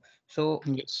 Yep. So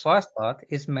Yes. fast path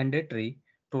is mandatory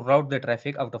to route the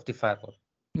traffic out of the firewall.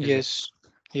 Is it?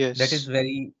 Yes. That is Yes.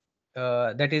 very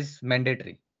that is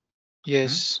mandatory. Hmm?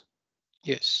 Yes.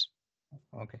 Yes.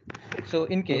 Okay. So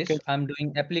in Okay. case I'm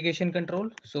doing application control,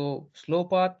 so slow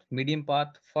path, medium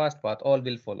path, fast path, all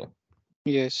will follow.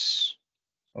 Yes.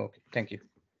 Okay. Thank you.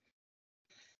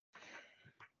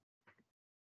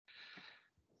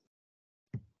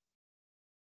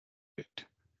 Good.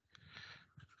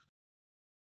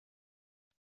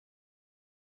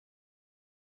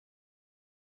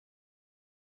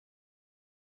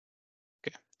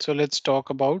 Okay, so let's talk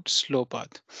about slow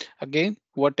path. Again,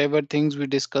 whatever things we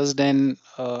discussed in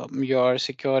your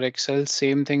secure Excel,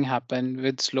 same thing happened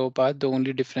with slow path. The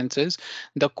only difference is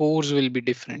the cores will be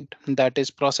different. That is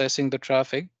processing the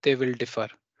traffic, they will differ.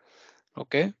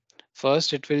 Okay,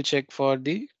 first it will check for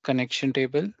the connection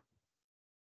table.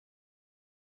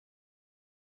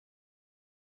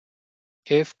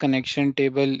 If connection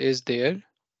table is there,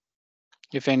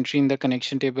 if entry in the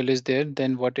connection table is there,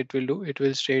 then what it will do, it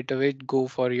will straight away go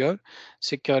for your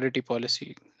security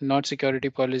policy, not security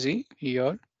policy,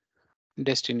 your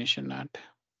destination NAT.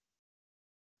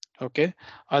 Okay.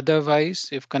 Otherwise,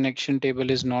 if connection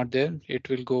table is not there, it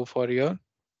will go for your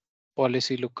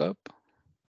policy lookup.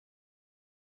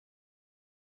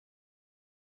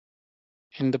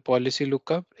 In the policy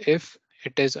lookup, if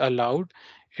it is allowed,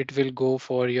 it will go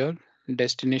for your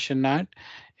destination NAT.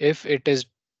 If it is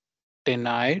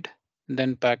denied,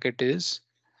 then packet is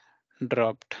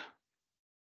dropped.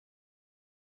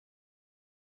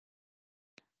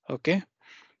 Okay.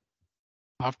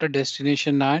 After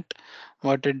destination NAT,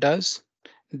 what it does,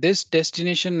 this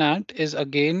destination NAT is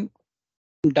again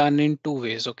done in two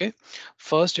ways. Okay.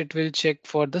 First, it will check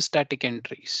for the static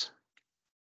entries.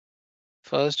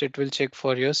 First, it will check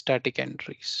for your static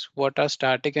entries. What are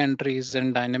static entries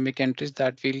and dynamic entries,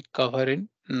 that we'll cover in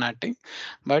NATing.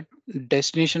 But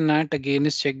destination NAT again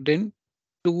is checked in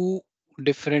two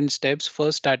different steps.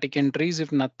 First, static entries.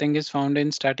 If nothing is found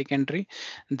in static entry,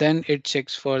 then it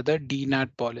checks for the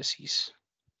DNAT policies.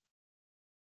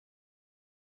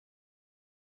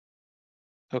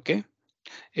 Okay.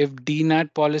 If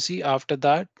DNAT policy, after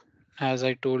that, as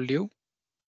I told you,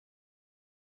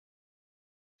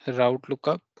 route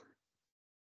lookup.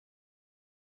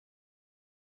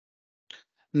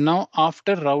 Now,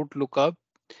 after route lookup,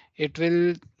 it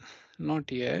will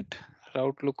not yet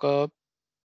route lookup.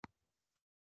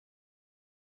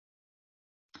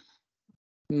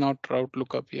 Not route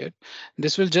lookup yet.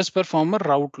 This will just perform a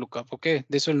route lookup. Okay,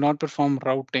 this will not perform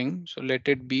routing, so let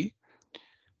it be.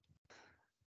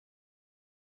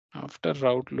 After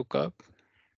route lookup,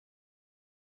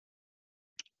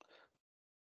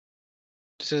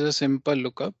 this is a simple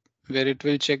lookup where it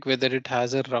will check whether it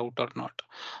has a route or not.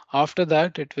 After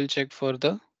that, it will check for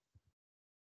the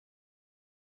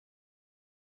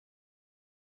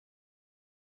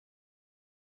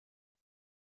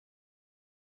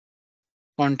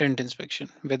content inspection,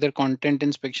 whether content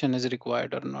inspection is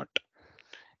required or not.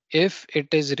 If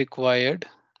it is required,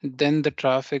 then the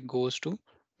traffic goes to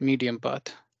medium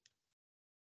path.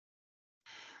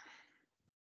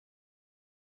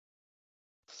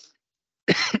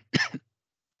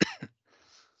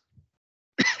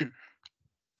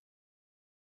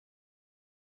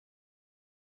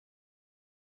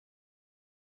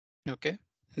 Okay,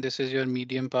 this is your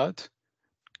medium path.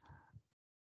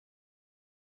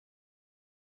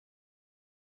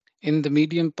 In the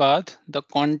medium path, the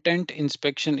content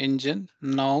inspection engine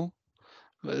now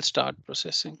will start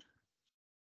processing.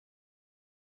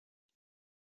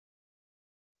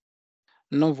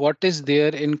 Now, what is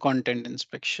there in content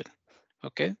inspection?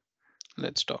 Okay,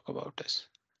 let's talk about this.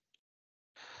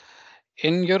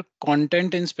 In your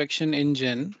content inspection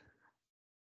engine,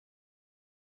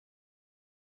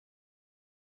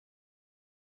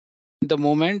 the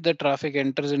moment the traffic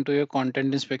enters into your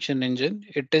content inspection engine,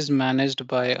 it is managed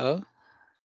by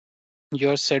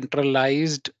your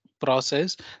centralized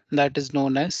process that is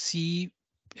known as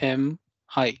CMI,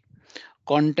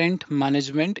 Content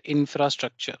Management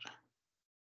Infrastructure.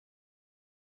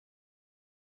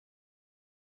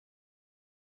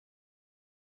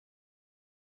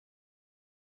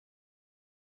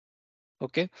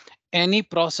 Okay, any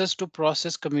process to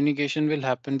process communication will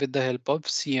happen with the help of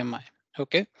CMI.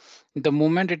 Okay, the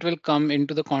moment it will come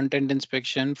into the content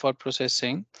inspection for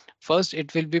processing, first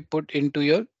it will be put into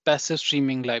your passive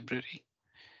streaming library.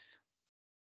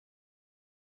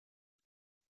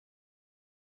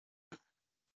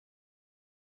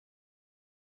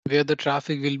 Where the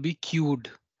traffic will be queued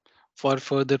for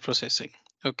further processing.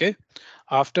 Okay,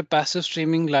 after passive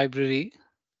streaming library,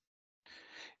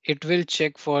 it will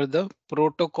check for the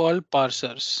protocol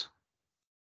parsers.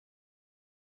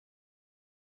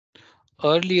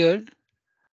 Earlier,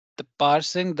 the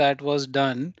parsing that was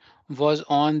done was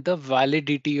on the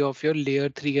validity of your layer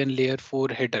 3 and layer 4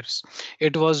 headers.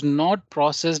 It was not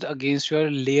processed against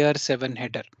your layer 7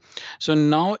 header. So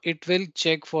now it will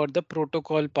check for the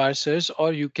protocol parsers,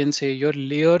 or you can say your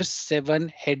layer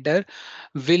 7 header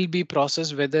will be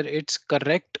processed whether it's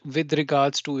correct with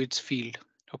regards to its field.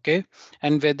 Okay,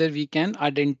 and whether we can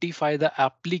identify the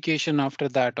application after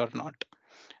that or not.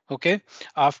 Okay,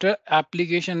 after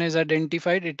application is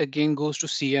identified, it again goes to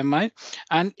CMI,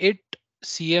 and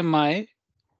CMI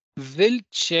will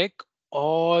check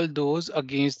all those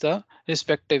against the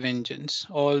respective engines,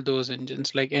 all those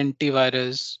engines like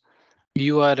antivirus,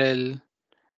 URL,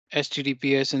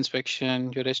 HTTPS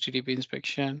inspection, your HTTP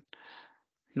inspection.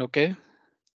 Okay,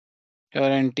 your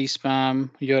anti-spam,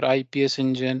 your IPS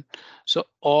engine. So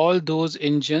all those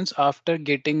engines, after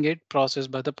getting it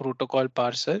processed by the protocol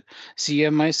parser,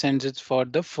 CMI sends it for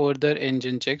the further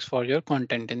engine checks for your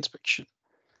content inspection.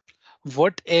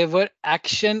 Whatever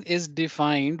action is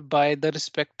defined by the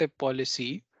respective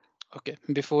policy. Okay,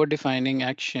 before defining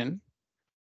action,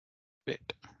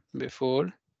 wait,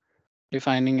 before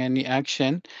defining any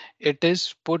action, it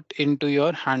is put into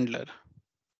your handler.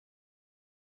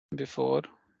 Before,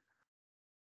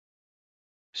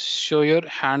 so your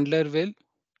handler will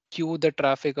queue the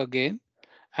traffic again,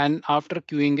 and after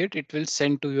queuing it, it will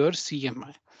send to your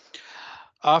CMI.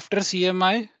 After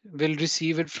CMI will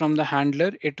receive it from the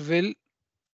handler, it will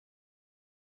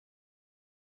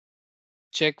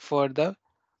check for the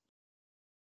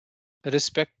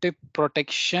respective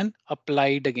protection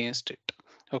applied against it.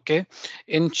 Okay,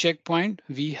 in checkpoint,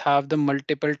 we have the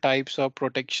multiple types of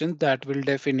protection that will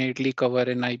definitely cover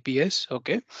in IPS.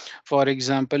 Okay, for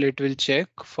example, it will check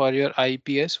for your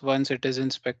IPS once it is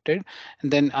inspected, and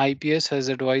then IPS has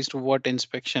advised what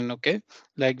inspection. Okay,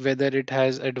 like whether it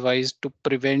has advised to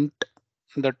prevent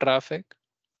the traffic,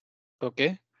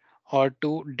 okay, or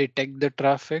to detect the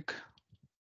traffic,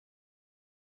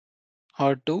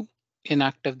 or to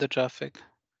inactive the traffic.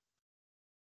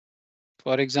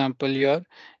 For example, your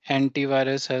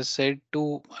antivirus has said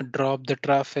to drop the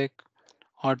traffic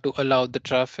or to allow the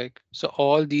traffic. So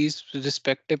all these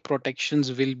respective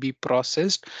protections will be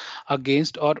processed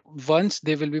against, or once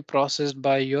they will be processed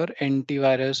by your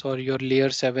antivirus or your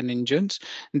layer 7 engines,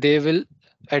 they will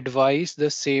advise the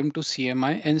same to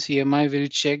CMI, and CMI will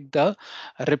check the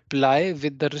reply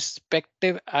with the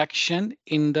respective action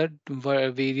in the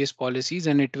various policies,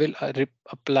 and it will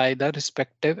apply the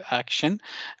respective action,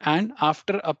 and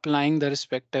after applying the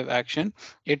respective action,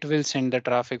 it will send the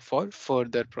traffic for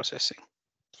further processing.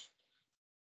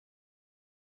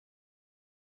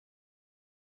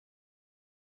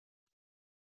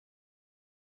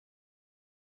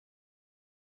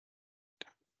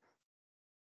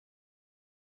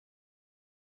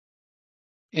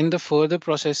 In the further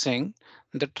processing,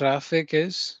 the traffic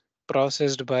is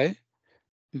processed by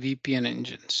VPN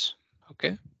engines.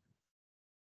 Okay,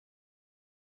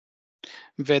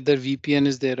 whether VPN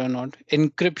is there or not,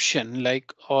 encryption,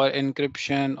 like or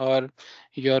encryption or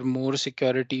your more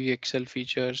security XL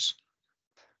features,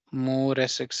 more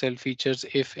SXL features,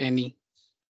 if any.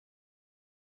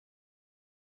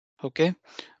 Okay,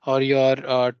 or your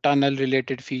tunnel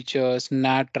related features,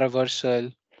 NAT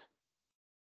traversal.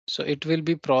 So it will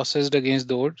be processed against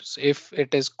those if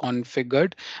it is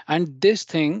configured, and this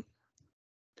thing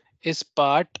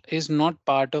is not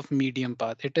part of medium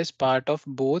path. It is part of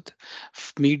both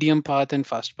medium path and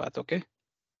fast path. Okay.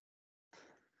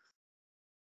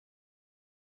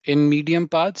 In medium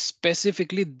path,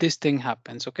 specifically this thing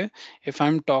happens. Okay. If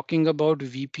I'm talking about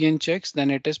VPN checks, then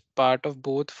it is part of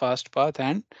both fast path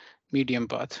and medium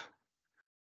path.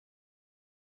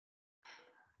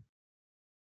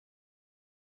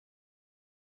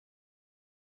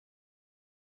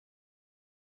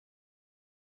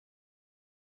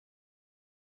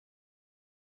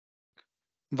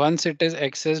 Once it is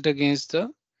accessed against the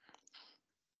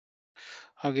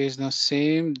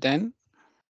same, then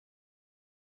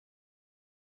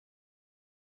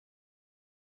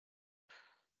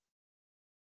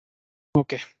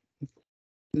okay,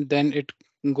 then it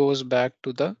goes back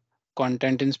to the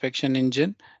content inspection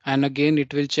engine, and again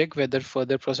it will check whether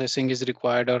further processing is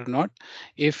required or not.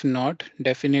 If not,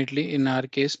 definitely in our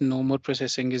case no more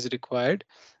processing is required.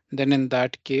 Then in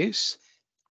that case,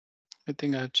 I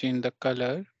think I've changed the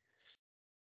color.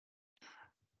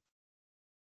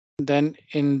 Then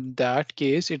in that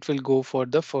case it will go for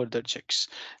the further checks.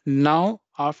 Now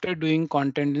after doing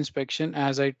content inspection,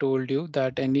 as I told you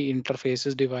that any interface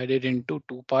is divided into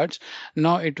two parts,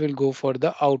 now it will go for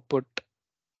the output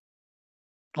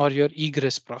or your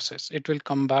egress process. It will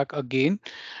come back again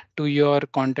to your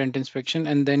content inspection,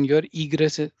 and then your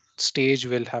egress stage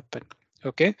will happen.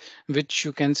 Okay, which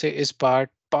you can say is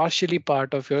partially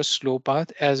part of your slow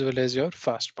path as well as your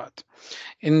fast path.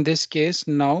 In this case,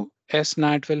 now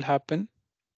SNAT will happen.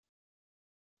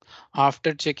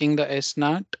 After checking the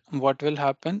SNAT, what will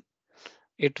happen?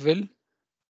 It will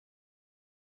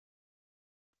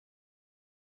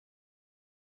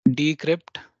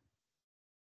decrypt,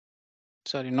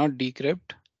 sorry, not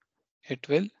decrypt, it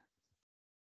will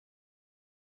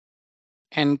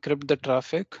encrypt the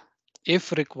traffic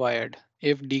if required,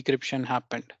 if decryption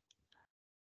happened.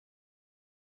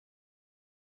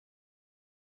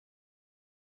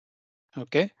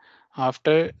 Okay,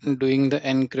 after doing the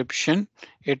encryption,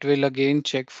 it will again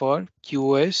check for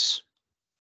QoS,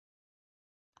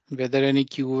 whether any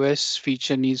QoS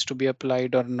feature needs to be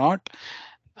applied or not.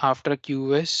 After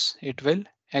QoS, it will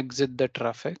exit the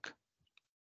traffic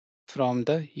from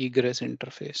the egress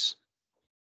interface,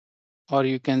 or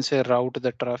you can say route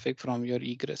the traffic from your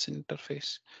egress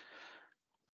interface.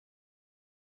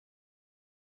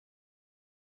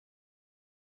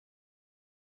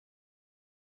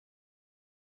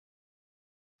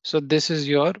 So this is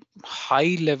your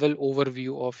high level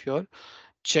overview of your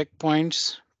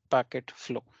checkpoints packet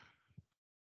flow.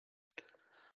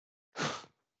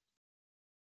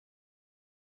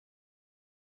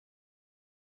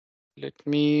 Let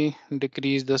me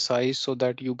decrease the size so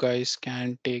that you guys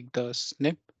can take the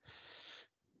snip.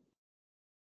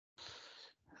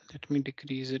 Let me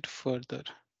decrease it further.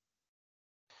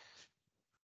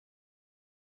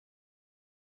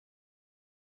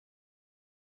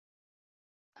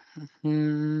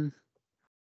 Hmm.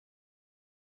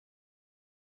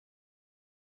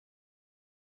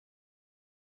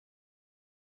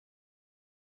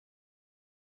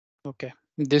 Okay,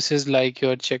 this is like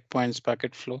your checkpoints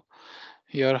packet flow,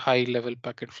 your high level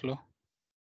packet flow.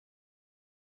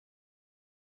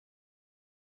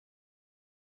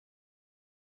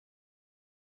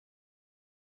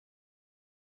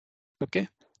 Okay,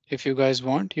 if you guys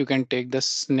want, you can take the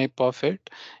snip of it.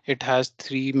 It has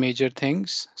three major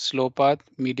things: slow path,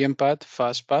 medium path,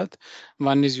 fast path.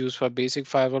 One is used for basic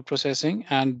firewall processing,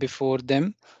 and before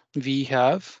them we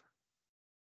have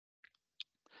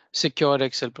secure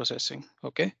Excel processing.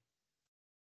 Okay,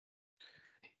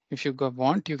 if you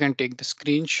want, you can take the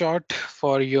screenshot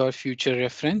for your future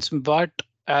reference. But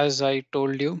as I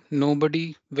told you,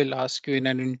 nobody will ask you in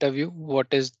an interview what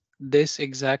is this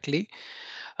exactly.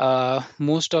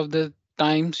 Most of the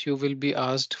times you will be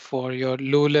asked for your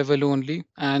low level only,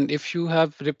 and if you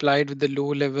have replied with the low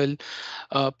level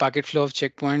packet flow of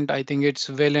checkpoint, I think it's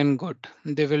well and good.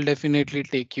 They will definitely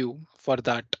take you for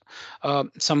that.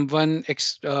 Someone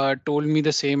told me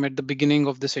the same at the beginning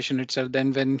of the session itself.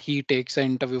 Then when he takes an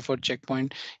interview for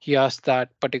checkpoint, he asks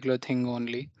that particular thing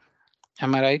only.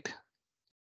 Am I right?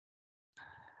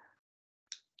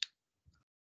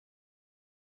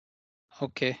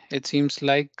 Okay, it seems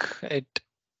like it.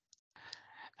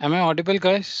 Am I audible,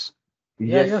 guys?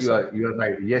 Yeah, Yes, yes, sir. you are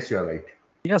right. Yes, you are right.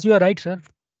 Yes, you are right, sir.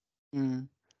 Hmm.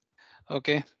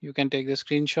 Okay, you can take the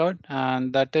screenshot,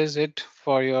 and that is it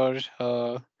for your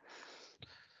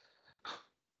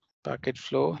packet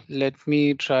flow. Let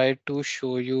me try to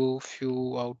show you few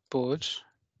outputs,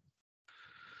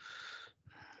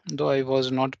 though I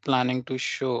was not planning to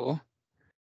show.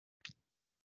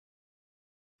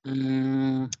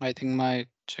 I think my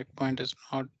Checkpoint is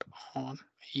not on.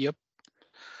 Yep,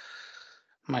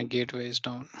 my gateway is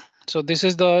down. So this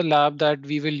is the lab that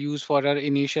we will use for our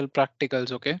initial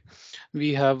practicals. Okay,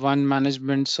 we have one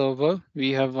management server,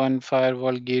 we have one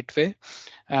firewall gateway,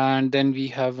 and then we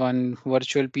have one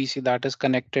virtual PC that is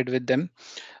connected with them.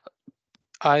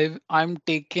 I'm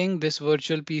taking this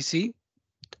virtual PC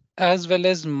as well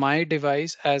as my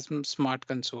device as smart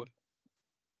console.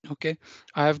 Okay,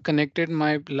 I have connected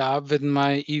my lab with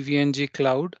my EVNG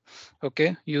cloud.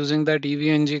 Okay, using that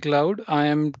EVNG cloud, I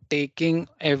am taking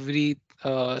every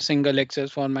single access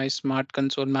for my smart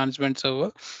console management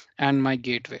server and my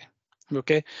gateway.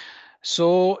 Okay,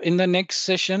 so in the next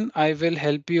session, I will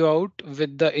help you out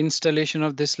with the installation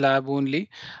of this lab only,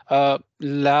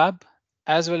 lab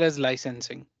as well as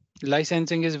licensing.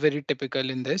 Licensing is very typical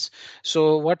in this.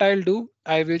 So what I'll do,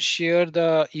 I will share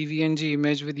the EVNG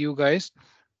image with you guys.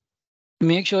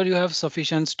 Make sure you have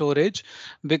sufficient storage,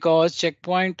 because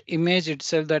checkpoint image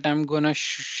itself that I'm gonna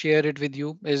share it with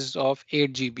you is of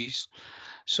 8 GBs.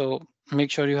 So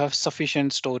make sure you have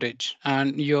sufficient storage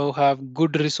and you have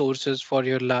good resources for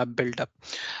your lab build up.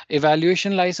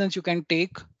 Evaluation license you can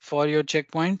take for your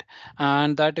checkpoint,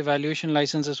 and that evaluation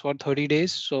license is for 30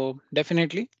 days. So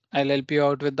definitely I'll help you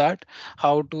out with that,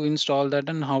 how to install that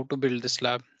and how to build this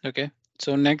lab. Okay.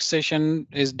 So next session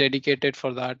is dedicated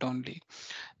for that only.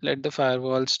 Let the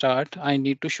firewall start. I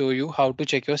need to show you how to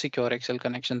check your secure Excel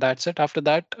connection. That's it. After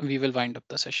that, we will wind up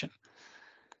the session.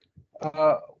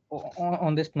 Uh,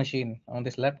 on this machine, on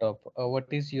this laptop, what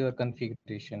is your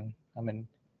configuration? I mean,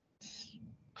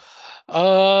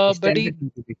 standard Buddy,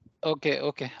 configuration.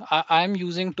 okay. I'm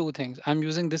using two things. I'm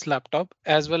using this laptop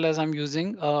as well as I'm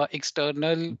using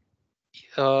external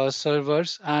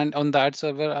servers, and on that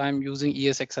server I'm using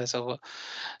ESXi server.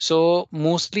 So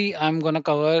mostly I'm gonna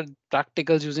cover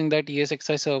practicals using that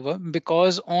ESXi server,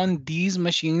 because on these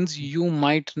machines you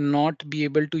might not be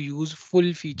able to use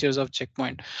full features of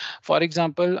checkpoint. For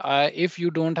example, if you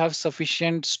don't have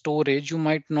sufficient storage, you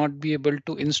might not be able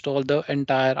to install the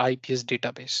entire IPS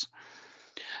database.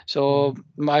 So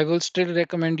I will still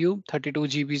recommend you 32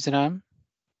 GBs RAM.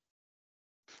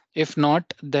 If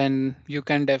not, then you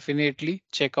can definitely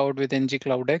check out with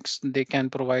Ngcloudx. They can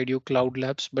provide you cloud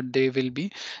labs, but they will be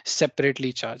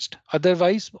separately charged.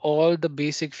 Otherwise, all the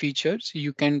basic features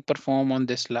you can perform on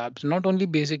this labs. Not only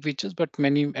basic features, but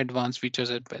many advanced features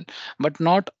as well, but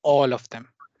not all of them.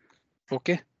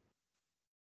 Okay.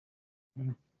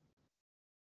 Mhm.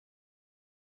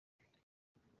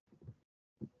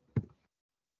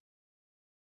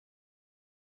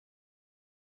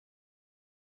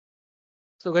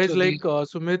 So guys, So like these,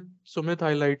 Sumit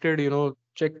highlighted,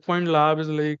 checkpoint lab is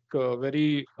like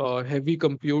very heavy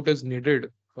compute is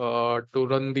needed to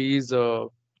run these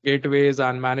gateways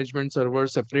and management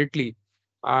servers separately.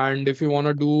 And if you want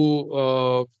to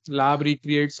do lab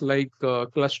recreates like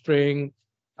clustering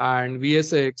and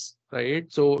VSX,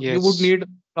 right? So you would yes. need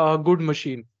a good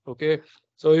machine. Okay.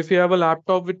 So if you have a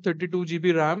laptop with 32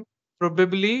 GB RAM,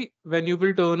 probably when you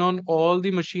will turn on all the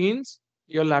machines,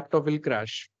 your laptop will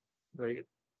crash, right?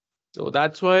 So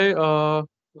that's why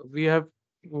we have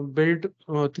built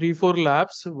three, four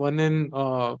labs. One in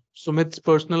Sumit's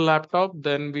personal laptop.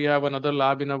 Then we have another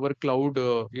lab in our cloud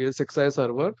ESXi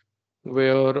server,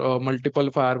 where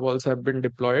multiple firewalls have been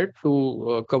deployed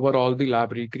to cover all the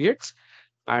lab recreates.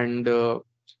 And we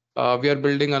are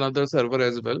building another server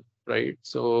as well, right?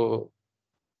 So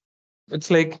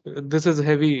it's like this is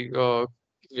heavy, I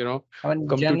mean, generally,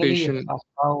 computation.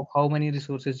 how many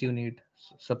resources you need?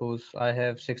 Suppose I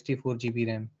have 64 GB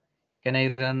RAM. Can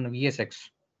I run VSX?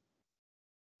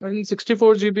 And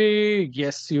 64 GB,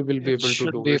 yes, you will be It able to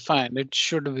should do be it. fine. It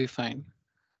should be fine.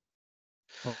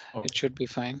 Okay. It should be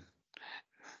fine.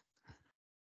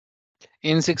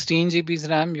 In 16 GBs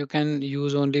RAM, you can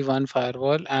use only one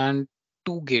firewall and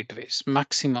two gateways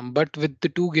maximum. But with the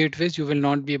two gateways, you will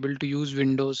not be able to use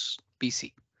Windows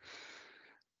PC.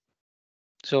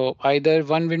 So either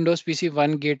one Windows PC,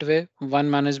 one gateway, one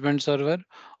management server,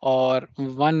 or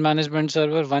one management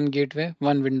server, one gateway,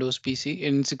 one Windows PC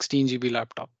in 16 GB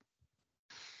laptop.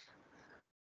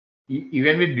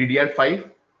 Even with DDR5,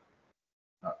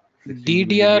 16 GB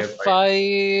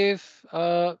DDR5.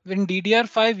 DDR5, in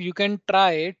DDR5, you can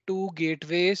try two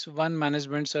gateways, one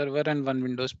management server, and one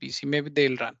Windows PC. Maybe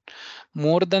they'll run.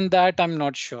 More than that, I'm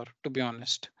not sure, to be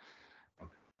honest.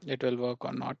 It will work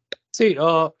or not. See,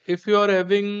 if you are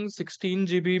having 16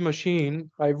 GB machine,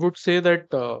 I would say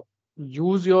that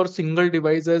use your single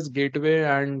device as gateway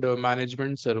and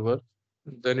management server.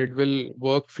 Then it will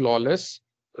work flawless,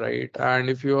 right? And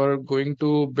if you are going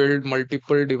to build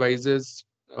multiple devices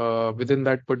within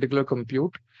that particular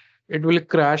compute, it will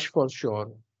crash for sure.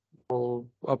 वो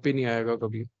up ही नहीं आएगा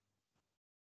कभी.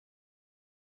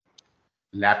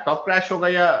 Laptop crash होगा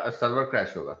या server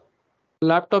crash होगा?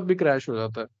 Laptop भी crash हो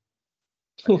जाता है.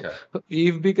 अच्छा.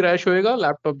 ईव भी क्रैश होएगा,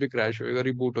 लैपटॉप भी क्रैश होएगा,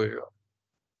 रिबूट होएगा.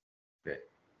 Okay.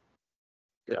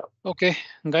 Yeah. Okay,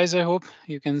 guys, I hope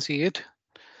you can see it.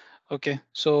 Okay,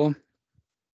 so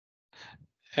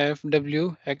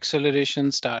FW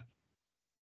acceleration start.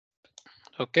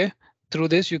 Okay, through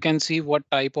this you can see what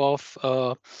type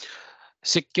of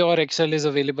secure Excel is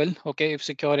available. Okay, if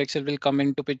secure Excel will come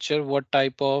into picture, what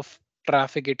type of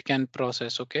traffic it can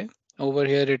process. Okay, over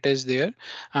here it is there,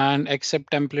 and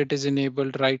accept template is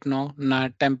enabled right now.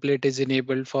 NAT template is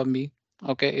enabled for me.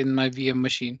 Okay, in my VM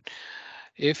machine.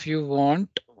 If you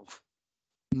want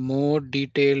more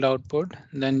detailed output,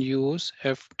 then use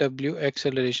FW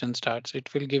acceleration starts.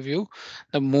 It will give you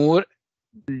the more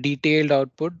detailed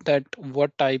output, that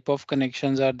what type of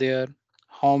connections are there,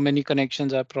 how many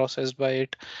connections are processed by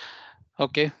it.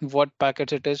 Okay, what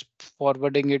packets it is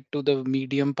forwarding it to the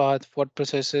medium path, what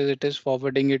processes it is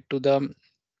forwarding it to the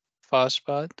fast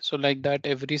path. So like that,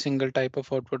 every single type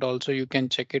of output also you can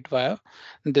check it via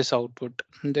this output.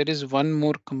 There is one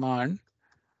more command,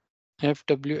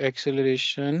 FW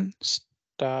acceleration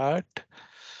start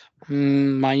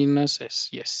minus S.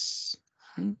 Yes.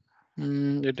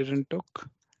 It didn't took.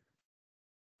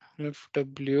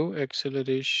 FW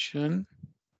acceleration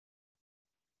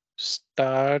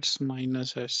starts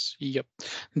minus S. Yep.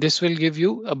 This will give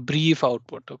you a brief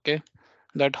output. Okay.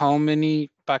 That how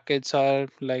many packets are,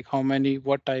 like how many,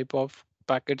 what type of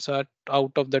packets are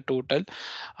out of the total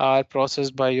are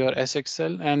processed by your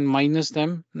SXL, and minus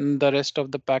them, the rest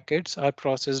of the packets are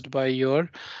processed by your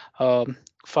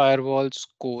firewalls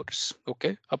cores.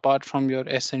 Okay, apart from your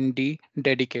SND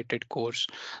dedicated cores.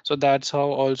 So that's how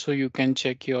also you can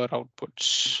check your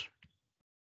outputs.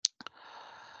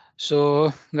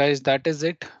 So guys, that is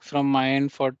it from my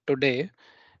end for today.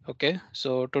 Okay,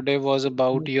 so today was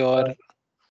about your Uh,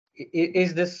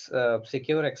 is this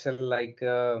secure Excel like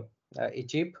a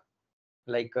chip,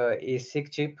 like a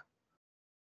SIG chip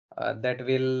that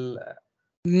will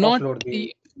not offload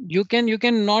the you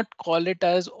can not call it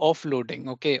as offloading.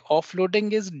 Okay,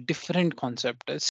 offloading is different concept.